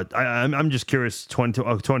 I'm just curious.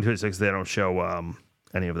 2026, they don't show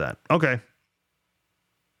any of that. Okay.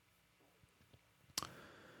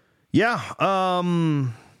 Yeah.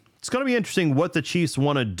 It's going to be interesting what the Chiefs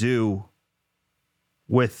want to do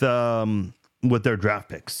with their draft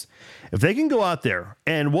picks. If they can go out there,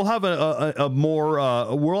 and we'll have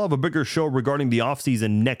we'll have a bigger show regarding the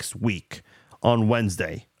offseason next week on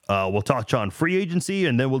Wednesday. We'll touch on free agency,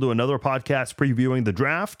 and then we'll do another podcast previewing the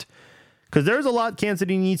draft, because there's a lot Kansas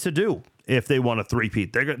City needs to do if they want a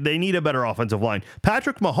three-peat. They need a better offensive line.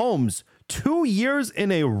 Patrick Mahomes, 2 years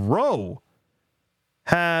in a row,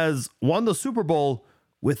 has won the Super Bowl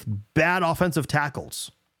with bad offensive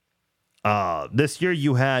tackles. This year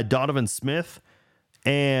you had Donovan Smith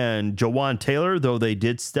and Jawan Taylor, though they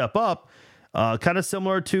did step up. Kind of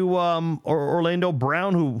similar to Orlando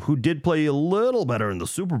Brown, who did play a little better in the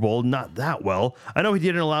Super Bowl, not that well. I know he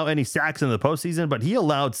didn't allow any sacks in the postseason, but he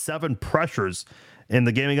allowed 7 pressures in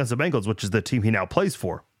the game against the Bengals, which is the team he now plays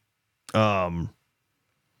for.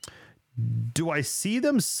 Do I see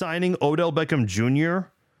them signing Odell Beckham Jr.?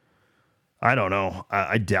 I don't know.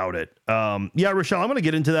 I doubt it. Yeah, Rochelle, I'm going to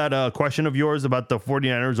get into that question of yours about the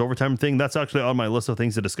 49ers overtime thing. That's actually on my list of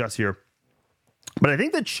things to discuss here. But I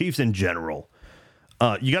think the Chiefs in general,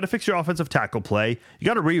 you got to fix your offensive tackle play. You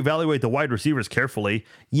got to reevaluate the wide receivers carefully.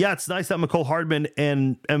 Yeah, it's nice that McCole Hardman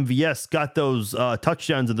and MVS got those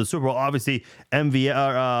touchdowns in the Super Bowl. Obviously,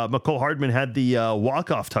 McCole Hardman had the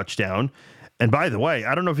walk-off touchdown. And by the way,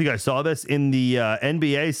 I don't know if you guys saw this in the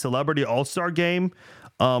NBA Celebrity All-Star Game.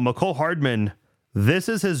 McCole Hardman, this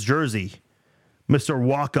is his jersey. Mr.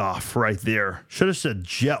 Walk-Off right there. Should have said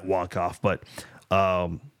Jet Walk-Off, but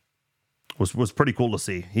was pretty cool to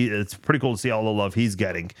see. It's pretty cool to see all the love he's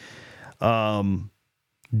getting.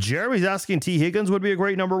 Jeremy's asking T. Higgins would be a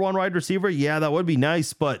great number 1 wide receiver. Yeah, that would be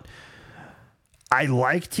nice, but I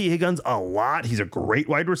like T. Higgins a lot. He's a great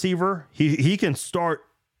wide receiver. He can start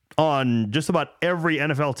on just about every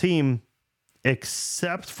NFL team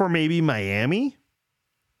except for maybe Miami.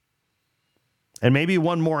 And maybe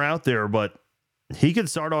one more out there, but he could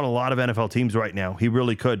start on a lot of NFL teams right now. He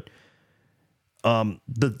really could.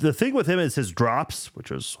 The thing with him is his drops, which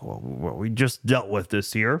is what we just dealt with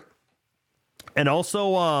this year. And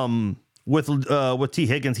also with T.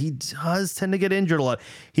 Higgins, he does tend to get injured a lot.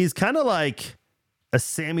 He's kind of like a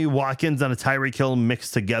Sammy Watkins and a Tyreek Hill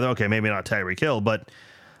mixed together. Okay, maybe not Tyreek Hill, but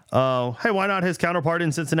hey, why not his counterpart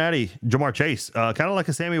in Cincinnati, Jamar Chase? Kind of like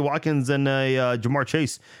a Sammy Watkins and a Jamar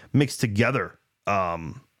Chase mixed together.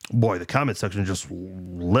 Boy, the comment section just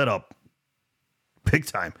lit up big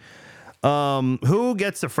time. Who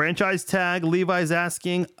gets the franchise tag? Levi's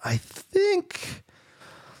asking. I think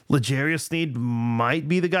L'Jarius Sneed might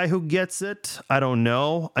be the guy who gets it. I don't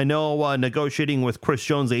know. I know negotiating with Chris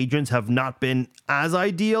Jones' agents have not been as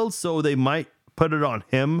ideal, so they might put it on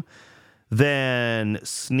him than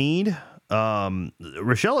Sneed.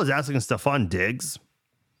 Rochelle is asking Stephon Diggs.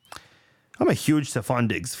 I'm a huge Stephon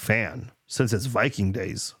Diggs fan since his Viking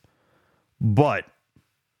days, but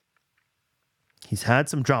he's had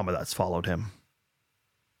some drama that's followed him.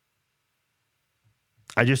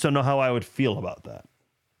 I just don't know how I would feel about that.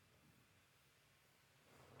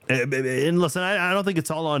 And listen, I don't think it's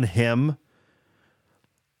all on him,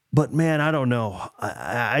 but man, I don't know.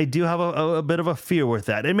 I do have a bit of a fear with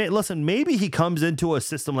that. And listen, maybe he comes into a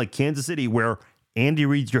system like Kansas City where Andy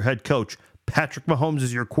Reid's your head coach, Patrick Mahomes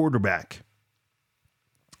is your quarterback,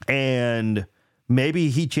 and maybe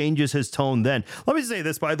he changes his tone then. Let me say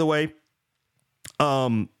this, by the way,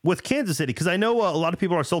 with Kansas City, because I know a lot of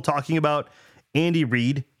people are still talking about Andy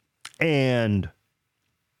Reid and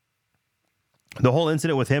the whole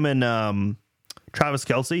incident with him and Travis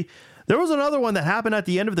Kelce. There was another one that happened at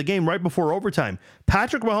the end of the game right before overtime.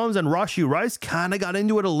 Patrick Mahomes and Rashee Rice kind of got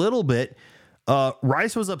into it a little bit.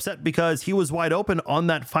 Rice was upset because he was wide open on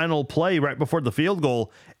that final play right before the field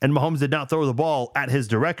goal, and Mahomes did not throw the ball at his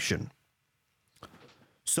direction.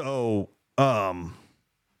 So,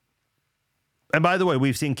 And by the way,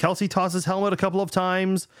 we've seen Kelsey toss his helmet a couple of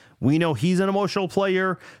times. We know he's an emotional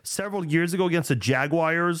player. Several years ago against the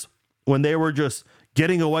Jaguars, when they were just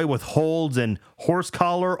getting away with holds and horse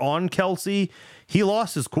collar on Kelsey, he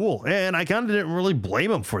lost his cool. And I kind of didn't really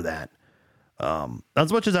blame him for that.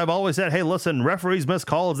 As much as I've always said, hey, listen, referees miss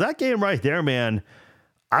calls. That game right there, man,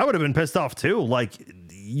 I would have been pissed off too. Like,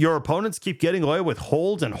 your opponents keep getting away with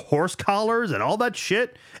holds and horse collars and all that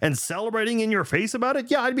shit and celebrating in your face about it.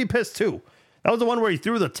 Yeah, I'd be pissed too. That was the one where he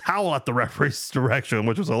threw the towel at the referee's direction,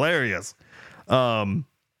 which was hilarious. Man,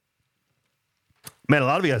 a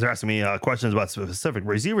lot of you guys are asking me questions about specific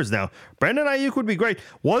receivers now. Brandon Ayuk would be great.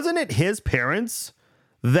 Wasn't it his parents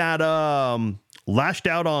that lashed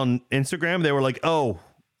out on Instagram? They were like, oh,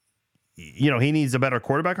 you know, he needs a better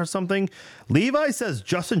quarterback or something. Levi says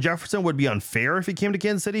Justin Jefferson would be unfair if he came to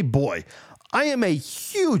Kansas City. Boy, I am a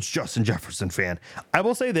huge Justin Jefferson fan. I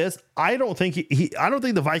will say this. I don't think I don't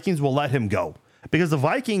think the Vikings will let him go, because the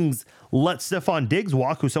Vikings let Stephon Diggs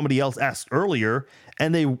walk, who somebody else asked earlier,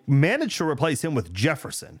 and they managed to replace him with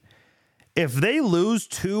Jefferson. If they lose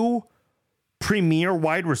two premier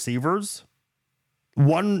wide receivers,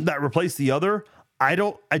 one that replaced the other, I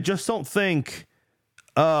just don't think,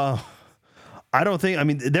 I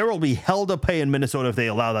mean, there will be hell to pay in Minnesota if they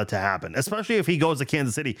allow that to happen, especially if he goes to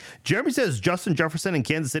Kansas City. Jeremy says Justin Jefferson in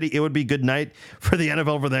Kansas City, it would be good night for the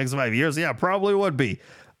NFL for the next 5 years. Yeah, probably would be.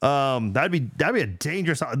 That'd be a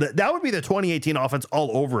dangerous, that would be the 2018 offense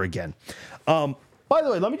all over again. By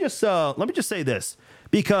the way, let me just say this,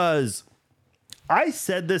 because I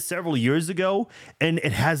said this several years ago and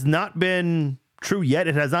it has not been true yet.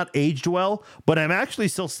 It has not aged well, but I'm actually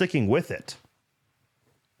still sticking with it.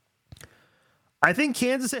 I think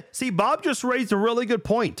Kansas City, see, Bob just raised a really good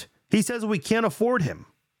point. He says we can't afford him.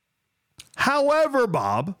 However,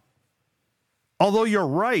 Bob, although you're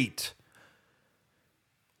right,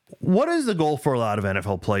 what is the goal for a lot of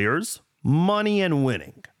NFL players? Money and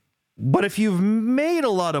winning. But if you've made a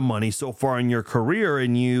lot of money so far in your career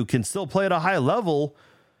and you can still play at a high level,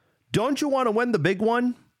 don't you want to win the big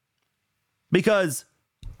one? Because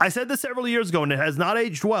I said this several years ago and it has not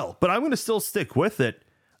aged well, but I'm going to still stick with it.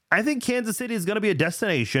 I think Kansas City is going to be a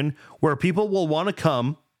destination where people will want to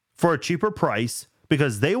come for a cheaper price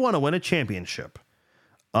because they want to win a championship.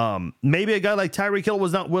 Maybe a guy like Tyreek Hill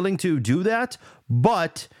was not willing to do that,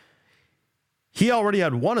 but he already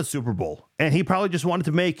had won a Super Bowl and he probably just wanted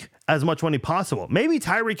to make as much money possible. Maybe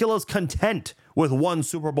Tyreek Hill is content with one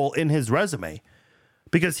Super Bowl in his resume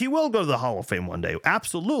because he will go to the Hall of Fame one day.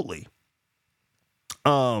 Absolutely.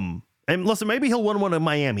 And listen, maybe he'll win one in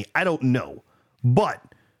Miami. I don't know. But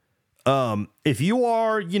if you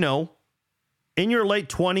are, you know, in your late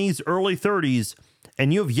 20s, early 30s,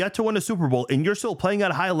 and you have yet to win a Super Bowl and you're still playing at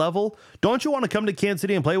a high level, don't you want to come to Kansas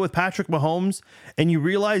City and play with Patrick Mahomes and you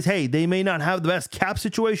realize, hey, they may not have the best cap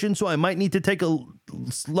situation, so I might need to take a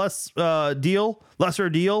lesser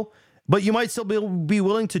deal, but you might still be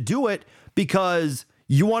willing to do it because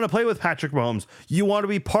you want to play with Patrick Mahomes. You want to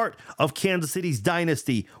be part of Kansas City's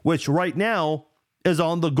dynasty, which right now is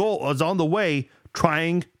on the way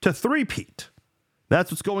trying to three-peat.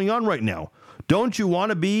 That's what's going on right now. Don't you want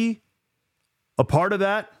to be a part of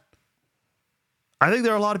that? I think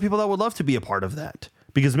there are a lot of people that would love to be a part of that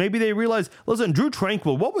because maybe they realize, listen, Drew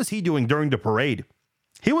Tranquill, what was he doing during the parade?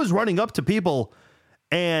 He was running up to people,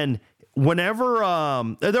 and whenever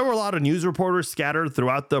there were a lot of news reporters scattered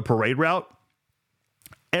throughout the parade route,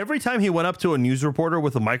 every time he went up to a news reporter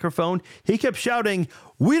with a microphone, he kept shouting,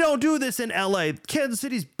 "We don't do this in LA. Kansas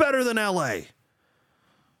City's better than LA."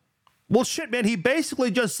 Well, shit, man, he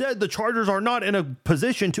basically just said the Chargers are not in a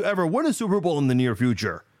position to ever win a Super Bowl in the near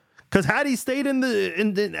future. Because had he stayed in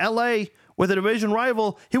LA with a division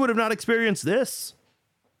rival, he would have not experienced this.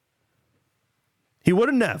 He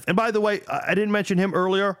wouldn't have. And by the way, I didn't mention him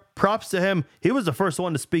earlier. Props to him. He was the first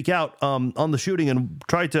one to speak out on the shooting and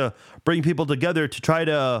try to bring people together to try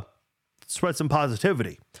to spread some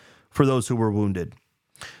positivity for those who were wounded.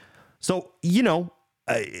 So, you know,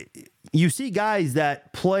 you see guys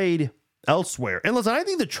that played elsewhere. And listen, I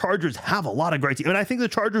think the Chargers have a lot of great teams. And I think the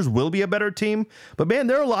Chargers will be a better team. But man,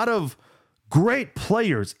 there are a lot of great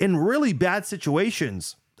players in really bad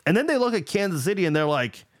situations. And then they look at Kansas City and they're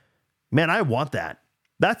like, man, I want that.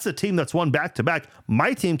 That's a team that's won back-to-back.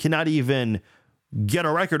 My team cannot even get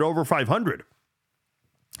a record over 500.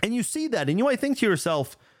 And you see that, and you might think to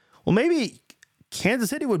yourself, well, maybe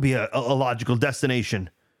Kansas City would be a logical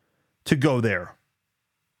destination to go there.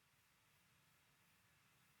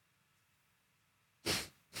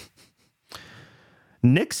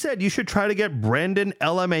 Nick said you should try to get Brandon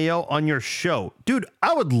LMAO on your show. Dude,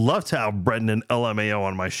 I would love to have Brendan LMAO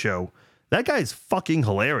on my show. That guy's fucking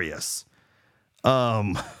hilarious.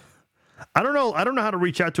 I don't know. I don't know how to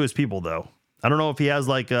reach out to his people though. I don't know if he has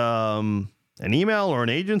like an email or an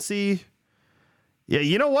agency. Yeah,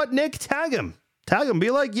 you know what, Nick? Tag him.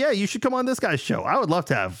 Be like, yeah, you should come on this guy's show. I would love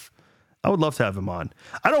to have him on.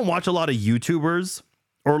 I don't watch a lot of YouTubers,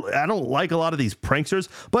 or I don't like a lot of these pranksters,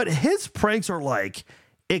 but his pranks are like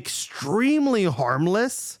extremely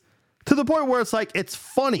harmless to the point where it's like it's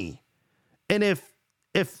funny. And if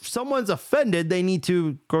someone's offended, they need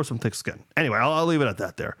to grow some thick skin. Anyway, I'll leave it at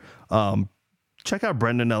that there. Check out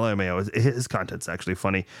Brendan LMAO. His content's actually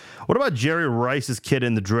funny. What about Jerry Rice's kid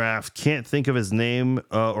in the draft? Can't think of his name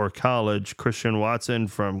or college. Christian Watson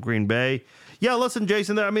from Green Bay. Yeah, listen,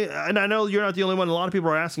 Jason, I mean, and I know you're not the only one. A lot of people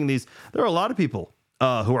are asking these. There are a lot of people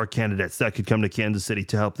who are candidates that could come to Kansas City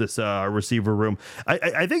to help this receiver room.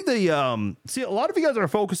 I think see, a lot of you guys are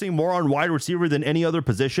focusing more on wide receiver than any other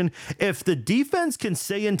position. If the defense can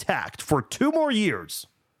stay intact for 2 more years,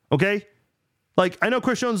 okay? Like, I know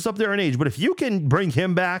Chris Jones is up there in age, but if you can bring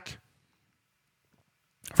him back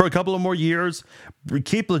for a couple of more years,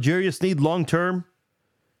 keep L'Jarius Sneed long-term,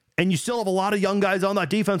 and you still have a lot of young guys on that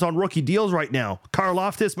defense on rookie deals right now.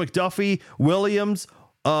 Karlaftis, McDuffie, Williams,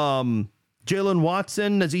 Jalen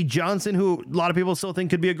Watson, Nazeed Johnson, who a lot of people still think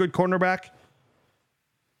could be a good cornerback.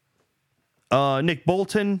 Nick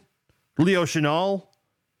Bolton, Leo Chenal.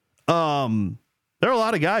 There are a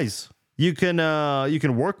lot of guys you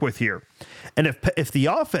can work with here. And if the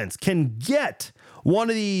offense can get one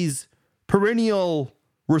of these perennial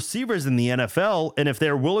receivers in the NFL, and if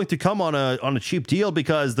they're willing to come on a cheap deal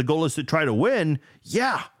because the goal is to try to win,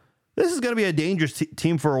 yeah, this is going to be a dangerous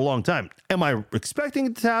team for a long time. Am I expecting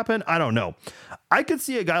it to happen? I don't know. I could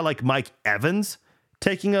see a guy like Mike Evans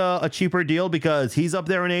taking a cheaper deal because he's up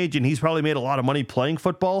there in age and he's probably made a lot of money playing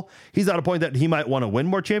football. He's at a point that he might want to win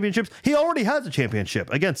more championships. He already has a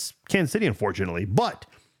championship against Kansas City, unfortunately, but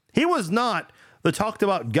he was not the talked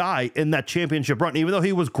about guy in that championship run. Even though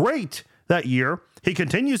he was great that year, he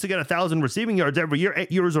continues to get 1,000 receiving yards every year,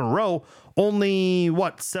 8 years in a row. Only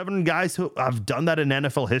 7 guys who have done that in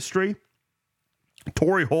NFL history?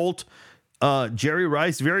 Torrey Holt, Jerry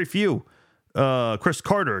Rice, very few. Chris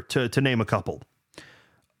Carter, to name a couple.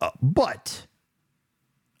 But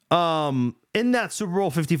in that Super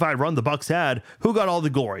Bowl 55 run the Bucs had, who got all the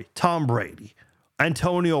glory? Tom Brady,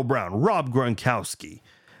 Antonio Brown, Rob Gronkowski.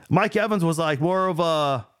 Mike Evans was like more of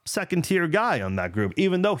a second-tier guy on that group,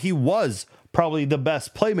 even though he was probably the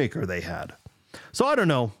best playmaker they had. So I don't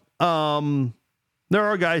know. There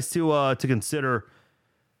are guys to consider.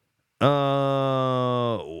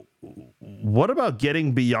 What about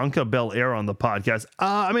getting Bianca Belair on the podcast?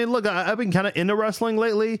 I mean, look, I've been kind of into wrestling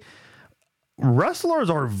lately. Wrestlers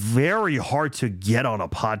are very hard to get on a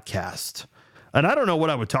podcast. And I don't know what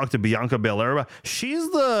I would talk to Bianca Belair about. She's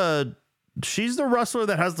the wrestler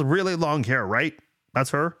that has the really long hair, right?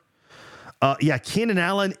 That's her. Yeah, Keenan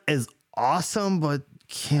Allen is awesome, but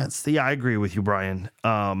can't see. I agree with you, Brian.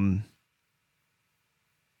 Now,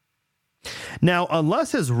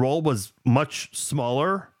 unless his role was much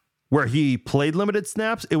smaller, where he played limited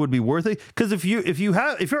snaps, it would be worth it. Because if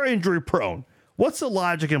you're injury prone, what's the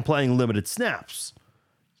logic in playing limited snaps?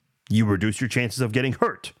 You reduce your chances of getting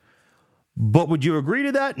hurt. But would you agree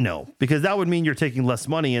to that? No, because that would mean you're taking less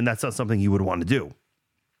money, and that's not something you would want to do.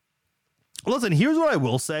 Listen, here's what I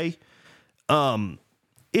will say.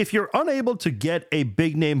 If you're unable to get a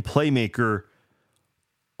big name playmaker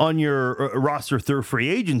on your roster through free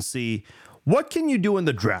agency, what can you do in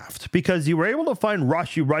the draft? Because you were able to find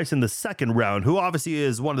Rashee Rice in the second round, who obviously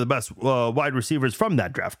is one of the best wide receivers from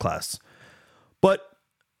that draft class. But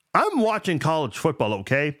I'm watching college football,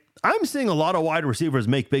 okay? I'm seeing a lot of wide receivers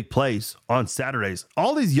make big plays on Saturdays.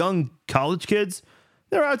 All these young college kids,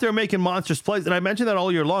 they're out there making monstrous plays. And I mentioned that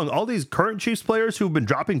all year long. All these current Chiefs players who've been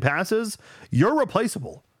dropping passes, you're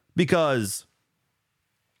replaceable because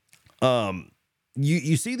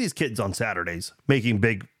you see these kids on Saturdays making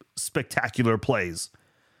big, spectacular plays.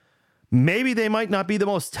 Maybe they might not be the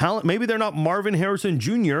most talented. Maybe they're not Marvin Harrison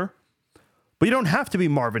Jr., but you don't have to be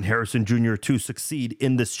Marvin Harrison Jr. to succeed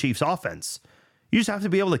in this Chiefs offense. You just have to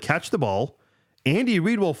be able to catch the ball. Andy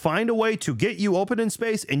Reid will find a way to get you open in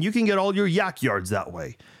space, and you can get all your yak yards that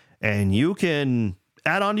way. And you can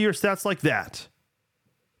add on to your stats like that.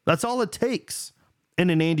 That's all it takes in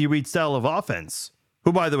an Andy Reid style of offense,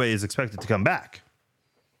 who, by the way, is expected to come back.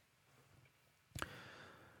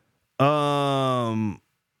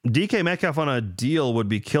 DK Metcalf on a deal would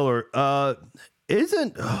be killer.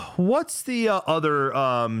 What's the other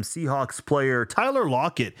Seahawks player? Tyler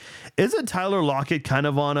Lockett. Isn't Tyler Lockett kind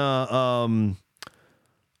of on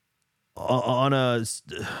a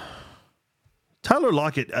Tyler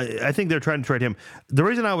Lockett, I think they're trying to trade him. The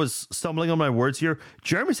reason I was stumbling on my words here,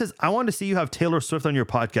 Jeremy says, I want to see you have Taylor Swift on your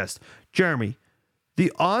podcast. Jeremy,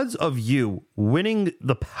 the odds of you winning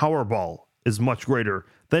the Powerball is much greater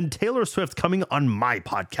than Taylor Swift coming on my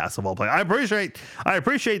podcast of all play. I appreciate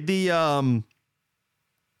the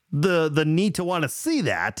need to want to see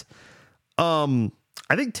that. I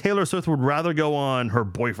think Taylor Swift would rather go on her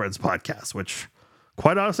boyfriend's podcast, which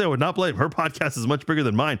quite honestly, I would not blame. Her podcast is much bigger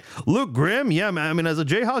than mine. Luke Grimm, yeah, man. I mean, as a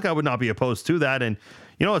Jayhawk, I would not be opposed to that. And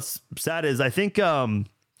you know what's sad is I think the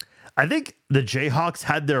Jayhawks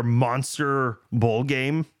had their monster bowl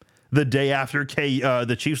game the day after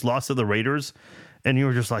the Chiefs lost to the Raiders, and you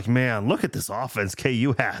were just like, man, look at this offense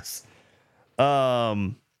KU has.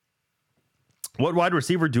 What wide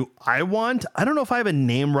receiver do I want? I don't know if I have a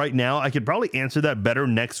name right now. I could probably answer that better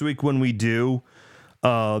next week when we do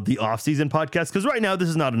the off-season podcast, because right now this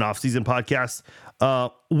is not an off-season podcast.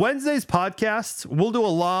 Wednesday's podcast, we'll do a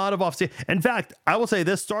lot of off-season. In fact, I will say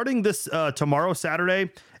this, starting this tomorrow,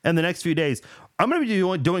 Saturday, and the next few days, I'm going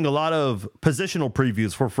to be doing a lot of positional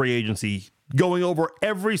previews for free agency, going over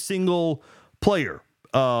every single player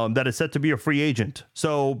that is set to be a free agent.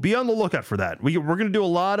 So be on the lookout for that. We're going to do a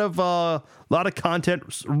lot of content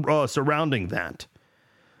surrounding that.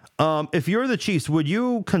 If you're the Chiefs, would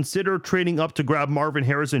you consider trading up to grab Marvin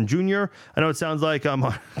Harrison Jr.? I know it sounds like I'm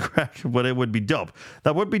on crack, but it would be dope.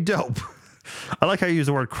 That would be dope. I like how you use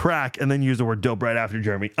the word crack and then use the word dope right after,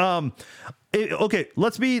 Jeremy. Okay,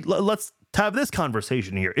 let's have this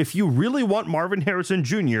conversation here. If you really want Marvin Harrison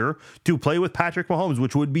Jr. to play with Patrick Mahomes,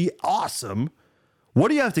 which would be awesome, what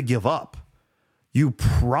do you have to give up? You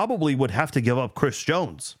probably would have to give up Chris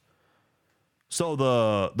Jones. So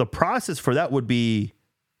the process for that would be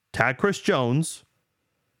tag Chris Jones,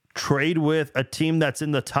 trade with a team that's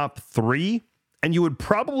in the top 3, and you would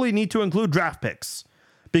probably need to include draft picks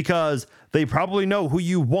because they probably know who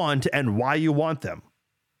you want and why you want them.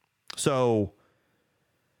 So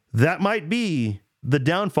that might be the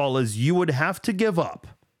downfall, is you would have to give up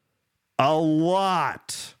a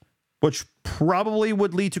lot, which probably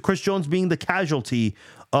would lead to Chris Jones being the casualty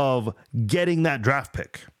of getting that draft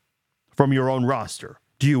pick from your own roster.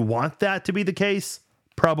 Do you want that to be the case?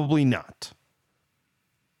 Probably not.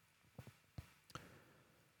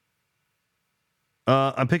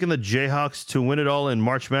 I'm picking the Jayhawks to win it all in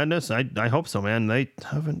March Madness. I hope so, man. They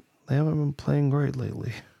haven't been playing great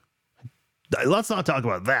lately. Let's not talk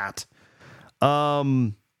about that.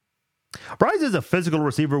 Bryce as a physical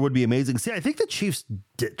receiver would be amazing. See, I think the Chiefs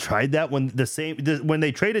tried that when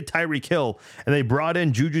they traded Tyreek Hill and they brought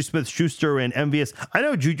in Juju Smith-Schuster and MVS. I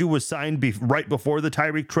know Juju was signed right before the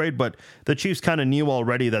Tyreek trade, but the Chiefs kind of knew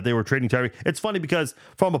already that they were trading Tyreek. It's funny because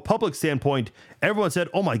from a public standpoint, everyone said,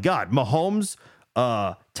 "Oh my God, Mahomes,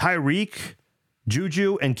 Tyreek,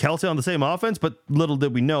 Juju, and Kelce on the same offense." But little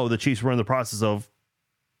did we know the Chiefs were in the process of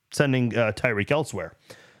sending Tyreek elsewhere.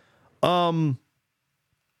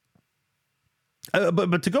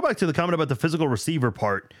 But to go back to the comment about the physical receiver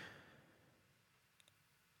part,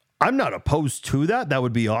 I'm not opposed to that. That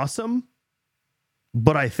would be awesome.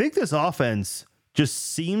 But I think this offense just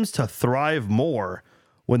seems to thrive more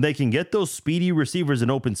when they can get those speedy receivers in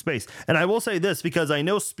open space. And I will say this, because I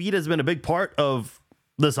know speed has been a big part of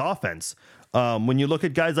this offense. When you look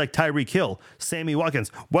at guys like Tyreek Hill, Sammy Watkins,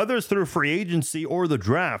 whether it's through free agency or the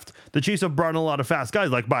draft, the Chiefs have brought in a lot of fast guys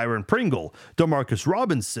like Byron Pringle, Demarcus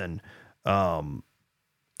Robinson, even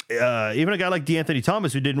a guy like DeAnthony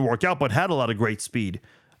Thomas, who didn't work out but had a lot of great speed,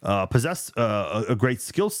 possessed a great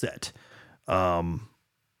skill set.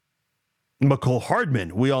 McCole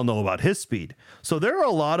Hardman, we all know about his speed. So there are a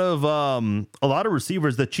lot of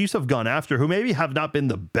receivers that Chiefs have gone after who maybe have not been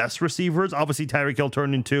the best receivers. Obviously, Tyreek Hill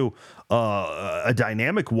turned into a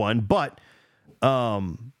dynamic one, but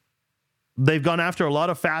they've gone after a lot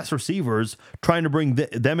of fast receivers, trying to bring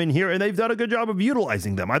them in here, and they've done a good job of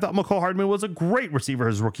utilizing them. I thought McCole Hardman was a great receiver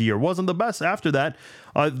his rookie year. Wasn't the best after that,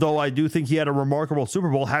 though I do think he had a remarkable Super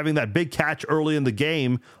Bowl, having that big catch early in the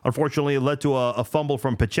game. Unfortunately, it led to a fumble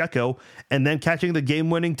from Pacheco, and then catching the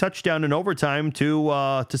game-winning touchdown in overtime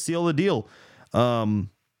to seal the deal. So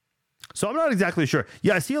I'm not exactly sure.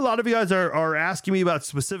 Yeah, I see a lot of you guys are asking me about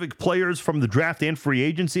specific players from the draft and free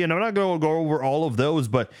agency, and I'm not going to go over all of those,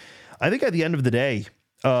 but I think at the end of the day,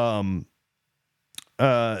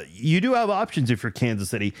 you do have options if you're Kansas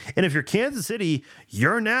City. And if you're Kansas City,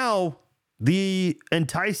 you're now the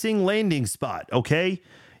enticing landing spot, okay?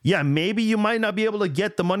 Yeah, maybe you might not be able to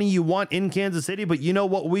get the money you want in Kansas City, but you know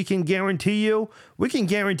what we can guarantee you? We can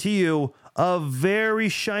guarantee you a very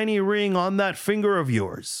shiny ring on that finger of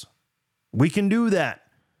yours. We can do that,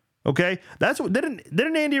 okay? That's what didn't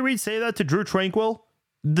Andy Reid say that to Drew Tranquil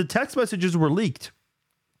the text messages were leaked.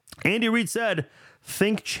 Andy Reid said,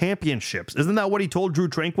 think championships. Isn't that what he told Drew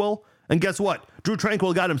Tranquill? And guess what? Drew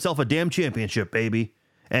Tranquill got himself a damn championship, baby.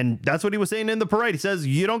 And that's what he was saying in the parade. He says,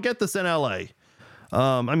 you don't get this in LA.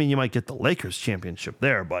 I mean, you might get the Lakers championship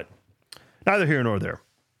there, but neither here nor there.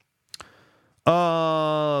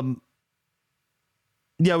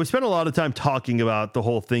 Yeah, we spent a lot of time talking about the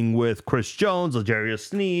whole thing with Chris Jones, L'Jarius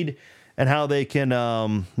Sneed, and how they can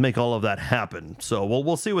make all of that happen. So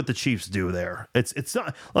we'll see what the Chiefs do there. It's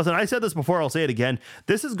not. Listen, I said this before. I'll say it again.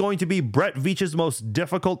 This is going to be Brett Veach's most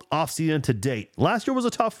difficult offseason to date. Last year was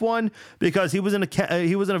a tough one because he was in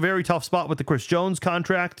a very tough spot with the Chris Jones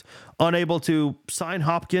contract, unable to sign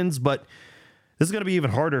Hopkins. But this is going to be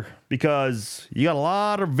even harder because you got a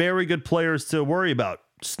lot of very good players to worry about.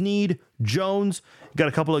 Sneed, Jones, got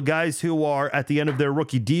a couple of guys who are at the end of their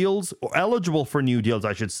rookie deals, or eligible for new deals,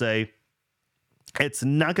 I should say. It's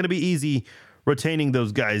not going to be easy retaining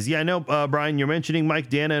those guys. Yeah, I know, Brian, you're mentioning Mike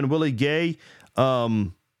Dana and Willie Gay. I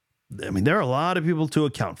mean, there are a lot of people to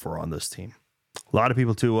account for on this team. A lot of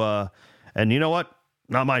people to, and you know what?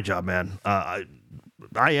 Not my job, man. I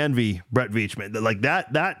envy Brett Veach, man. Like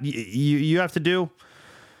that you have to do.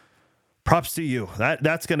 Props to you.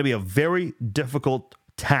 That's going to be a very difficult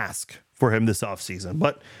task for him this offseason.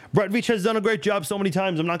 But Brett Veach has done a great job so many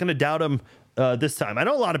times. I'm not going to doubt him this time. I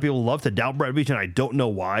know a lot of people love to doubt Brett Veach, and I don't know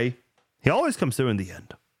why. He always comes through in the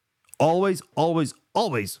end. Always, always,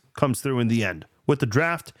 always comes through in the end with the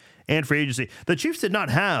draft and free agency. The Chiefs did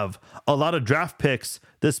not have a lot of draft picks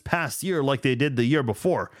this past year like they did the year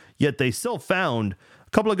before, yet they still found a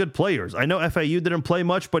couple of good players. I know FAU didn't play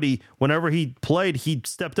much, but whenever he played, he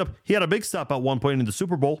stepped up. He had a big step at one point in the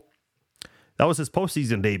Super Bowl. That was his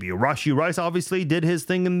postseason debut. Rashee Rice obviously did his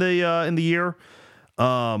thing in the year.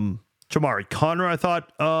 Jamari Conner, I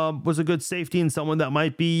thought, was a good safety and someone that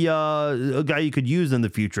might be a guy you could use in the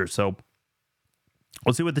future. So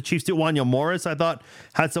we'll see what the Chiefs do. Wanya Morris, I thought,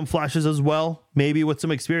 had some flashes as well. Maybe with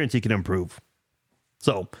some experience, he can improve.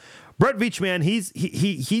 So Brett Veach, man, he's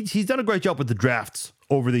done a great job with the drafts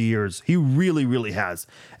over the years. He really, really has.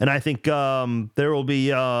 And I think there will be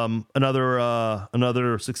another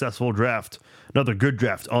successful draft, another good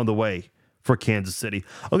draft on the way for Kansas City.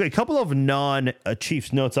 Okay, a couple of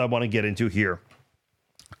non-Chiefs notes I want to get into here.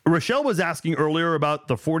 Rochelle was asking earlier about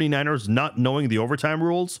the 49ers not knowing the overtime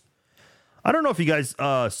rules. I don't know if you guys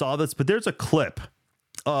saw this, but there's a clip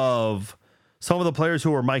of some of the players who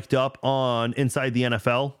were mic'd up on Inside the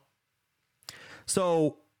NFL.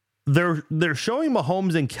 So they're showing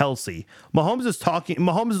Mahomes and Kelsey.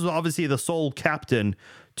 Mahomes is obviously the sole captain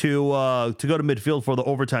to go to midfield for the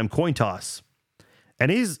overtime coin toss. And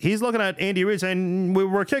he's looking at Andy Reid saying,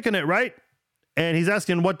 we're kicking it, right? And he's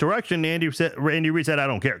asking what direction. Andy Reid said, I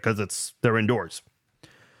don't care because they're indoors.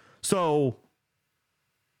 So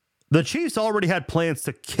the Chiefs already had plans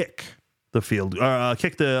to kick the field,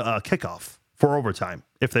 kick the kickoff for overtime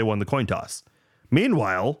if they won the coin toss.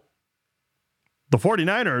 Meanwhile, the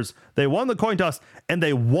 49ers, they won the coin toss and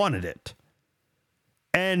they wanted it.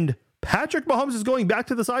 And Patrick Mahomes is going back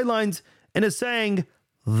to the sidelines and is saying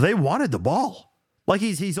they wanted the ball. Like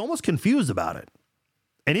he's almost confused about it.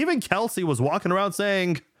 And even Kelsey was walking around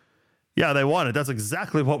saying, yeah, they wanted. That's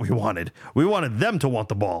exactly what we wanted. We wanted them to want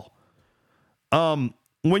the ball.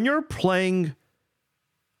 When you're playing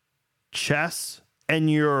chess and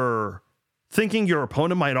you're thinking your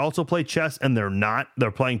opponent might also play chess and they're not,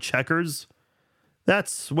 they're playing checkers,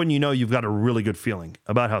 that's when you know you've got a really good feeling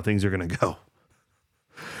about how things are going to go.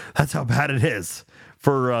 That's how bad it is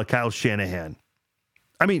for Kyle Shanahan.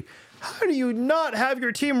 I mean, how do you not have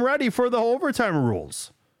your team ready for the overtime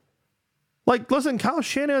rules? Like, listen, Kyle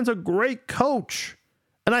Shanahan's a great coach,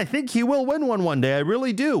 and I think he will win one day. I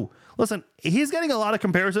really do. Listen, he's getting a lot of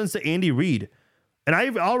comparisons to Andy Reid, and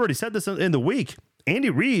I've already said this in the week. Andy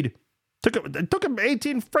Reid took him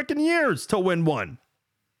 18 freaking years to win one.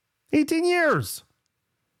 18 years.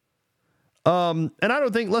 And I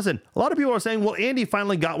don't think, listen, a lot of people are saying, well, Andy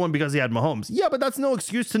finally got one because he had Mahomes. Yeah, but that's no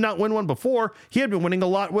excuse to not win one before. He had been winning a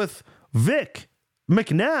lot with Vic,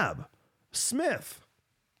 McNabb, Smith.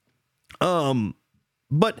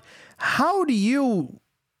 But how do you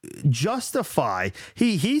justify,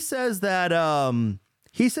 he says that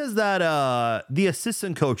the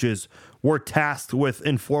assistant coaches were tasked with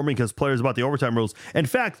informing his players about the overtime rules. In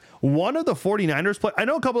fact, one of the 49ers I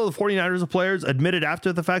know a couple of the 49ers players admitted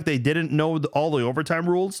after the fact they didn't know all the overtime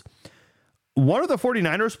rules. One of the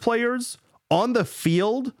 49ers players on the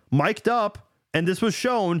field, mic'd up, and this was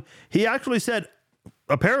shown, he actually said,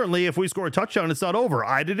 apparently, if we score a touchdown, it's not over.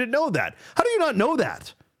 I didn't know that. How do you not know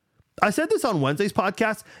that? I said this on Wednesday's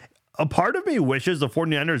podcast. A part of me wishes the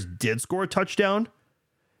 49ers did score a touchdown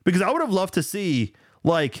because I would have loved to see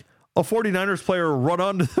like a 49ers player run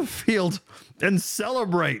onto the field and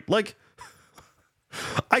celebrate. Like,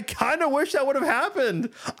 I kind of wish that would have happened.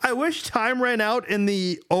 I wish time ran out in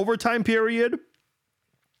the overtime period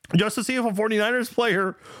just to see if a 49ers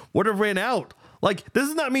player would have ran out. Like, this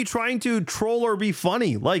is not me trying to troll or be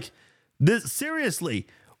funny. Like, this, seriously,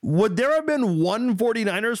 would there have been one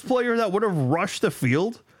 49ers player that would have rushed the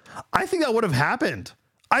field? I think that would have happened.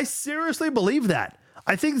 I seriously believe that.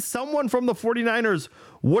 I think someone from the 49ers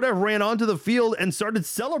would have ran onto the field and started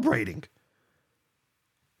celebrating.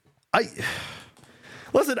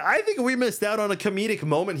 Listen, I think we missed out on a comedic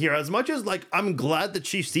moment here. As much as, like, I'm glad the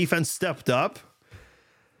Chiefs defense stepped up,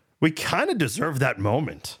 we kind of deserve that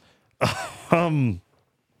moment.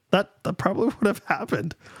 That probably would have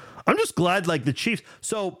happened. I'm just glad, like, the Chiefs.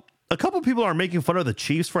 So a couple people are making fun of the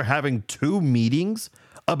Chiefs for having 2 meetings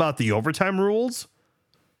about the overtime rules.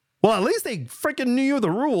 Well, at least they freaking knew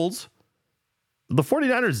the rules. The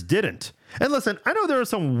 49ers didn't. And listen, I know there are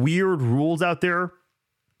some weird rules out there,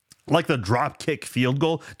 like the drop kick field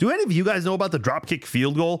goal. Do any of you guys know about the drop kick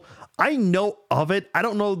field goal? I know of it. I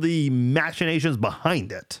don't know the machinations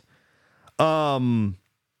behind it.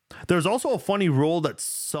 There's also a funny rule that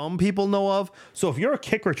some people know of. So if you're a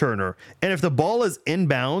kick returner and if the ball is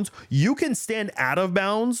inbounds, you can stand out of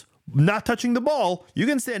bounds, not touching the ball. You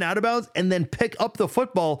can stand out of bounds and then pick up the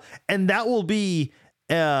football, and that will be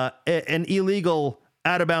an illegal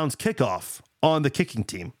out of bounds kickoff on the kicking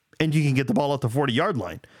team, and you can get the ball at the 40-yard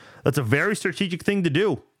line. That's a very strategic thing to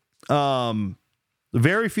do.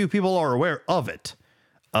 Very few people are aware of it,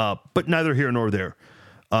 but neither here nor there.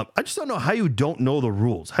 I just don't know how you don't know the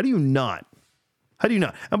rules. How do you not? How do you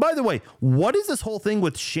not? And by the way, what is this whole thing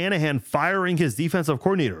with Shanahan firing his defensive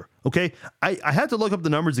coordinator? Okay, I had to look up the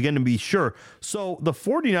numbers again to be sure. So the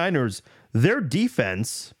 49ers, their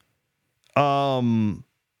defense,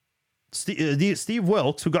 Steve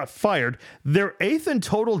Wilkes, who got fired, they're 8th in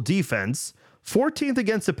total defense, 14th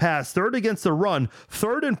against the pass, 3rd against the run,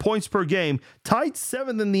 3rd in points per game, tied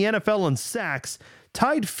 7th in the NFL in sacks,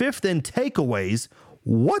 tied 5th in takeaways.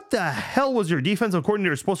 What the hell was your defensive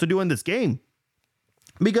coordinator supposed to do in this game?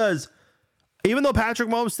 Because even though Patrick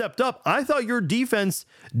Mahomes stepped up, I thought your defense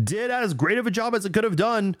did as great of a job as it could have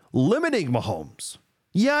done limiting Mahomes.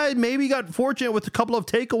 Yeah, it maybe got fortunate with a couple of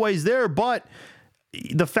takeaways there, but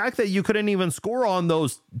the fact that you couldn't even score on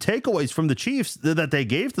those takeaways from the Chiefs that they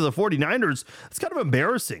gave to the 49ers, it's kind of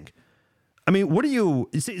embarrassing. I mean, what do you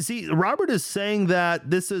see? Robert is saying that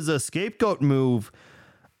this is a scapegoat move.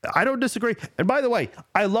 I don't disagree. And by the way,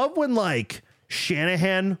 I love when like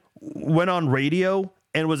Shanahan went on radio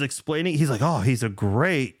and was explaining, he's like, oh, he's a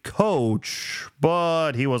great coach,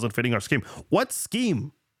 but he wasn't fitting our scheme. What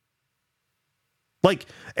scheme? Like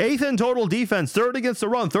 8th in total defense, 3rd against the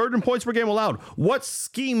run, 3rd in points per game allowed. What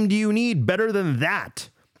scheme do you need better than that?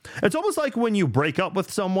 It's almost like when you break up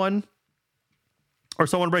with someone or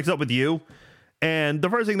someone breaks up with you, and the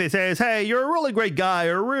first thing they say is, hey, you're a really great guy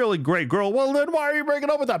or a really great girl. Well, then why are you breaking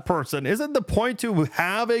up with that person? Isn't the point to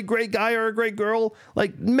have a great guy or a great girl?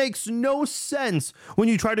 Like, makes no sense when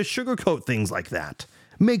you try to sugarcoat things like that.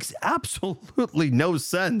 Makes absolutely no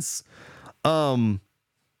sense. Sounds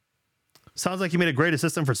like he made a great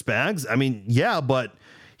assistant for Spags. I mean, yeah, but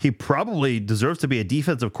he probably deserves to be a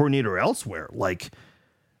defensive coordinator elsewhere. Like,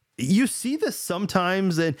 you see this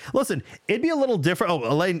sometimes, and listen, it'd be a little different.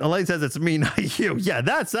 Oh, Elaine says it's me, not you. Yeah,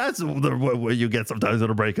 that's what you get sometimes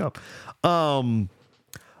in a breakup. You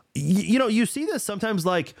know, you see this sometimes.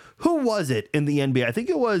 Like, who was it in the NBA? I think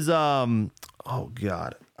it was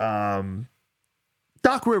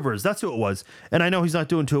Doc Rivers. That's who it was. And I know he's not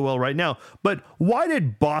doing too well right now. But why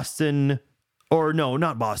did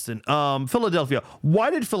Philadelphia. Why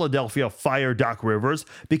did Philadelphia fire Doc Rivers?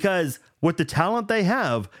 Because with the talent they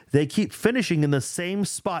have, they keep finishing in the same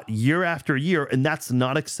spot year after year, and that's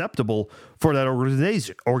not acceptable for that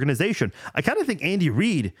organization. I kind of think Andy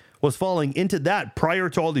Reid was falling into that prior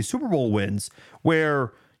to all these Super Bowl wins,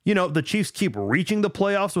 where, you know, the Chiefs keep reaching the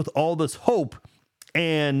playoffs with all this hope,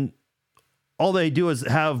 and all they do is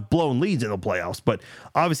have blown leads in the playoffs. But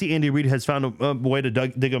obviously Andy Reid has found a way to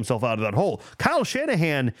dig himself out of that hole. Kyle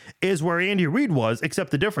Shanahan is where Andy Reid was,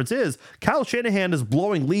 except the difference is Kyle Shanahan is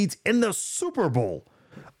blowing leads in the Super Bowl.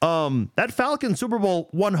 That Falcons Super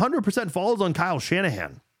Bowl 100% falls on Kyle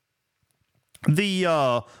Shanahan. The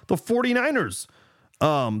 49ers,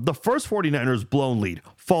 the first 49ers blown lead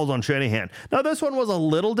falls on Shanahan. Now this one was a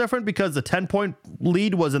little different because the 10-point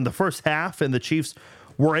lead was in the first half and the Chiefs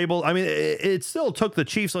were able, I mean, it still took the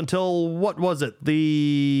Chiefs until, what was it,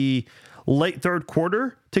 the late third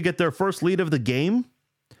quarter to get their first lead of the game.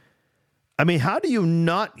 I mean, how do you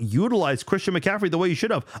not utilize Christian McCaffrey the way you should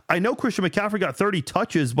have? I know Christian McCaffrey got 30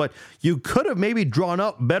 touches, but you could have maybe drawn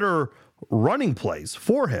up better running plays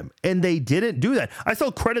for him, and they didn't do that. I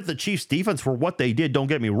still credit the Chiefs defense for what they did, don't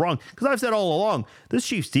get me wrong, because I've said all along, this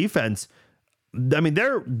Chiefs defense, I mean,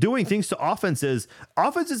 they're doing things to offenses.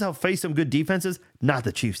 Offenses have faced some good defenses, not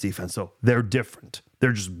the Chiefs defense, so they're different.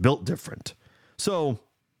 They're just built different. So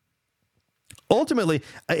ultimately,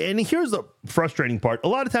 and here's the frustrating part, a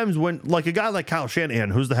lot of times when, like a guy like Kyle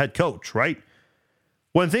Shanahan, who's the head coach, right?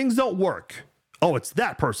 When things don't work, oh, it's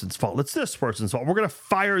that person's fault. It's this person's fault. We're going to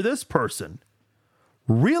fire this person.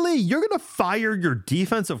 Really? You're going to fire your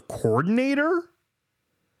defensive coordinator?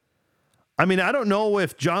 I mean, I don't know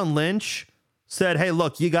if John Lynch said, hey,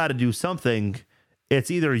 look, you got to do something. It's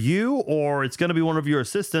either you or it's going to be one of your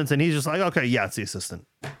assistants. And he's just like, okay, yeah, it's the assistant.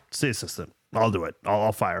 It's the assistant. I'll do it.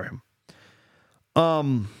 I'll fire him.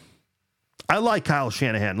 I like Kyle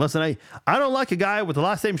Shanahan. Listen, I don't like a guy with the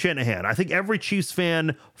last name Shanahan. I think every Chiefs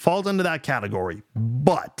fan falls into that category,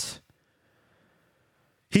 but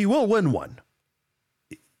he will win one.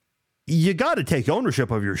 You got to take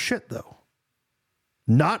ownership of your shit, though.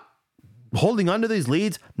 Not holding onto these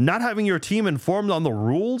leads, not having your team informed on the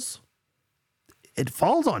rules. It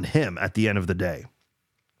falls on him at the end of the day.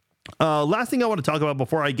 Last thing I want to talk about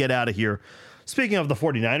before I get out of here. Speaking of the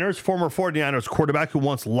 49ers, former 49ers quarterback who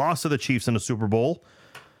once lost to the Chiefs in a Super Bowl.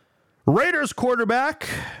 Raiders quarterback,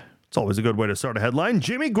 it's always a good way to start a headline,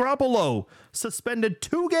 Jimmy Garoppolo suspended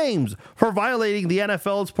 2 games for violating the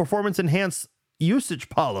NFL's performance-enhanced usage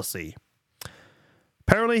policy.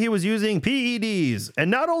 Apparently he was using PEDs.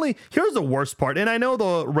 And not only, here's the worst part, and I know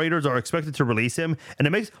the Raiders are expected to release him, and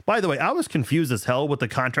it makes, by the way, I was confused as hell with the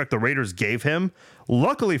contract the Raiders gave him.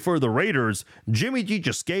 Luckily for the Raiders, Jimmy G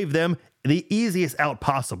just gave them the easiest out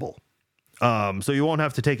possible. So you won't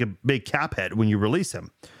have to take a big cap hit when you release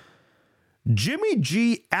him. Jimmy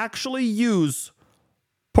G actually used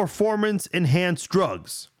performance-enhanced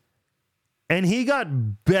drugs. And he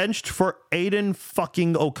got benched for Aiden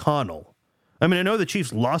fucking O'Connell. I mean, I know the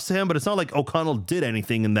Chiefs lost to him, but it's not like O'Connell did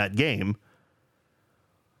anything in that game.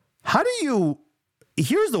 How do you...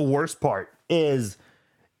 Here's the worst part, is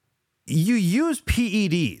you use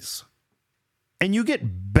PEDs and you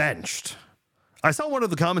get benched. I saw one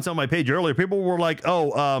of the comments on my page earlier. People were like,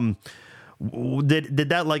 oh, did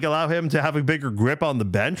that like allow him to have a bigger grip on the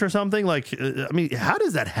bench or something? Like, I mean, how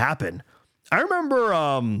does that happen? I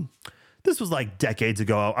remember this was like decades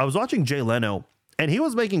ago. I was watching Jay Leno, and he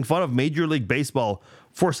was making fun of Major League Baseball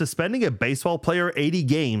for suspending a baseball player 80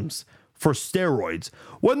 games for steroids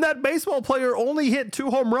when that baseball player only hit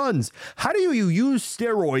 2 home runs. How do you use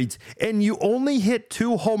steroids and you only hit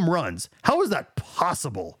 2 home runs? How is that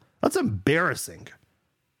possible? That's embarrassing.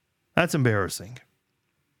 That's embarrassing.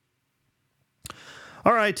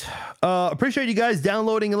 All right. Appreciate you guys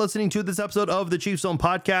downloading and listening to this episode of the Chiefs Zone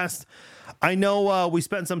podcast. I know we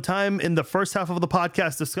spent some time in the first half of the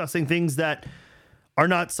podcast discussing things that are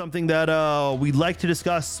not something that we like to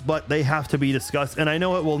discuss, but they have to be discussed. And I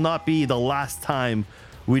know it will not be the last time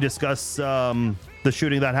we discuss the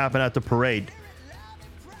shooting that happened at the parade.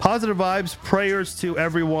 Positive vibes, prayers to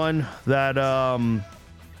everyone that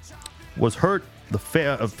was hurt, the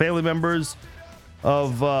family members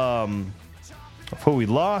of who we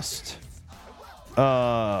lost.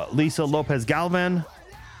 Lisa Lopez Galvan.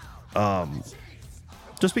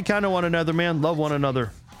 Just be kind to one another, man. Love one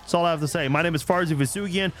another. That's all I have to say. My name is Farzi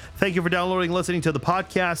Vasugian. Thank you for downloading and listening to the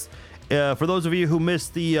podcast. For those of you who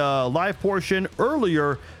missed the live portion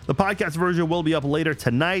earlier, the podcast version will be up later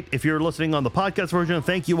tonight. If you're listening on the podcast version,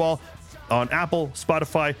 thank you all on Apple,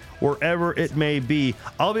 Spotify, wherever it may be.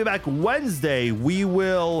 I'll be back Wednesday. We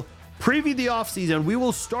will preview the offseason. We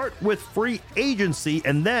will start with free agency,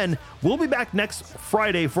 and then we'll be back next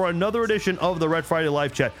Friday for another edition of the Red Friday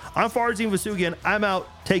Live Chat. I'm Farzin Vasugian. I'm out.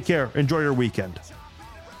 Take care. Enjoy your weekend.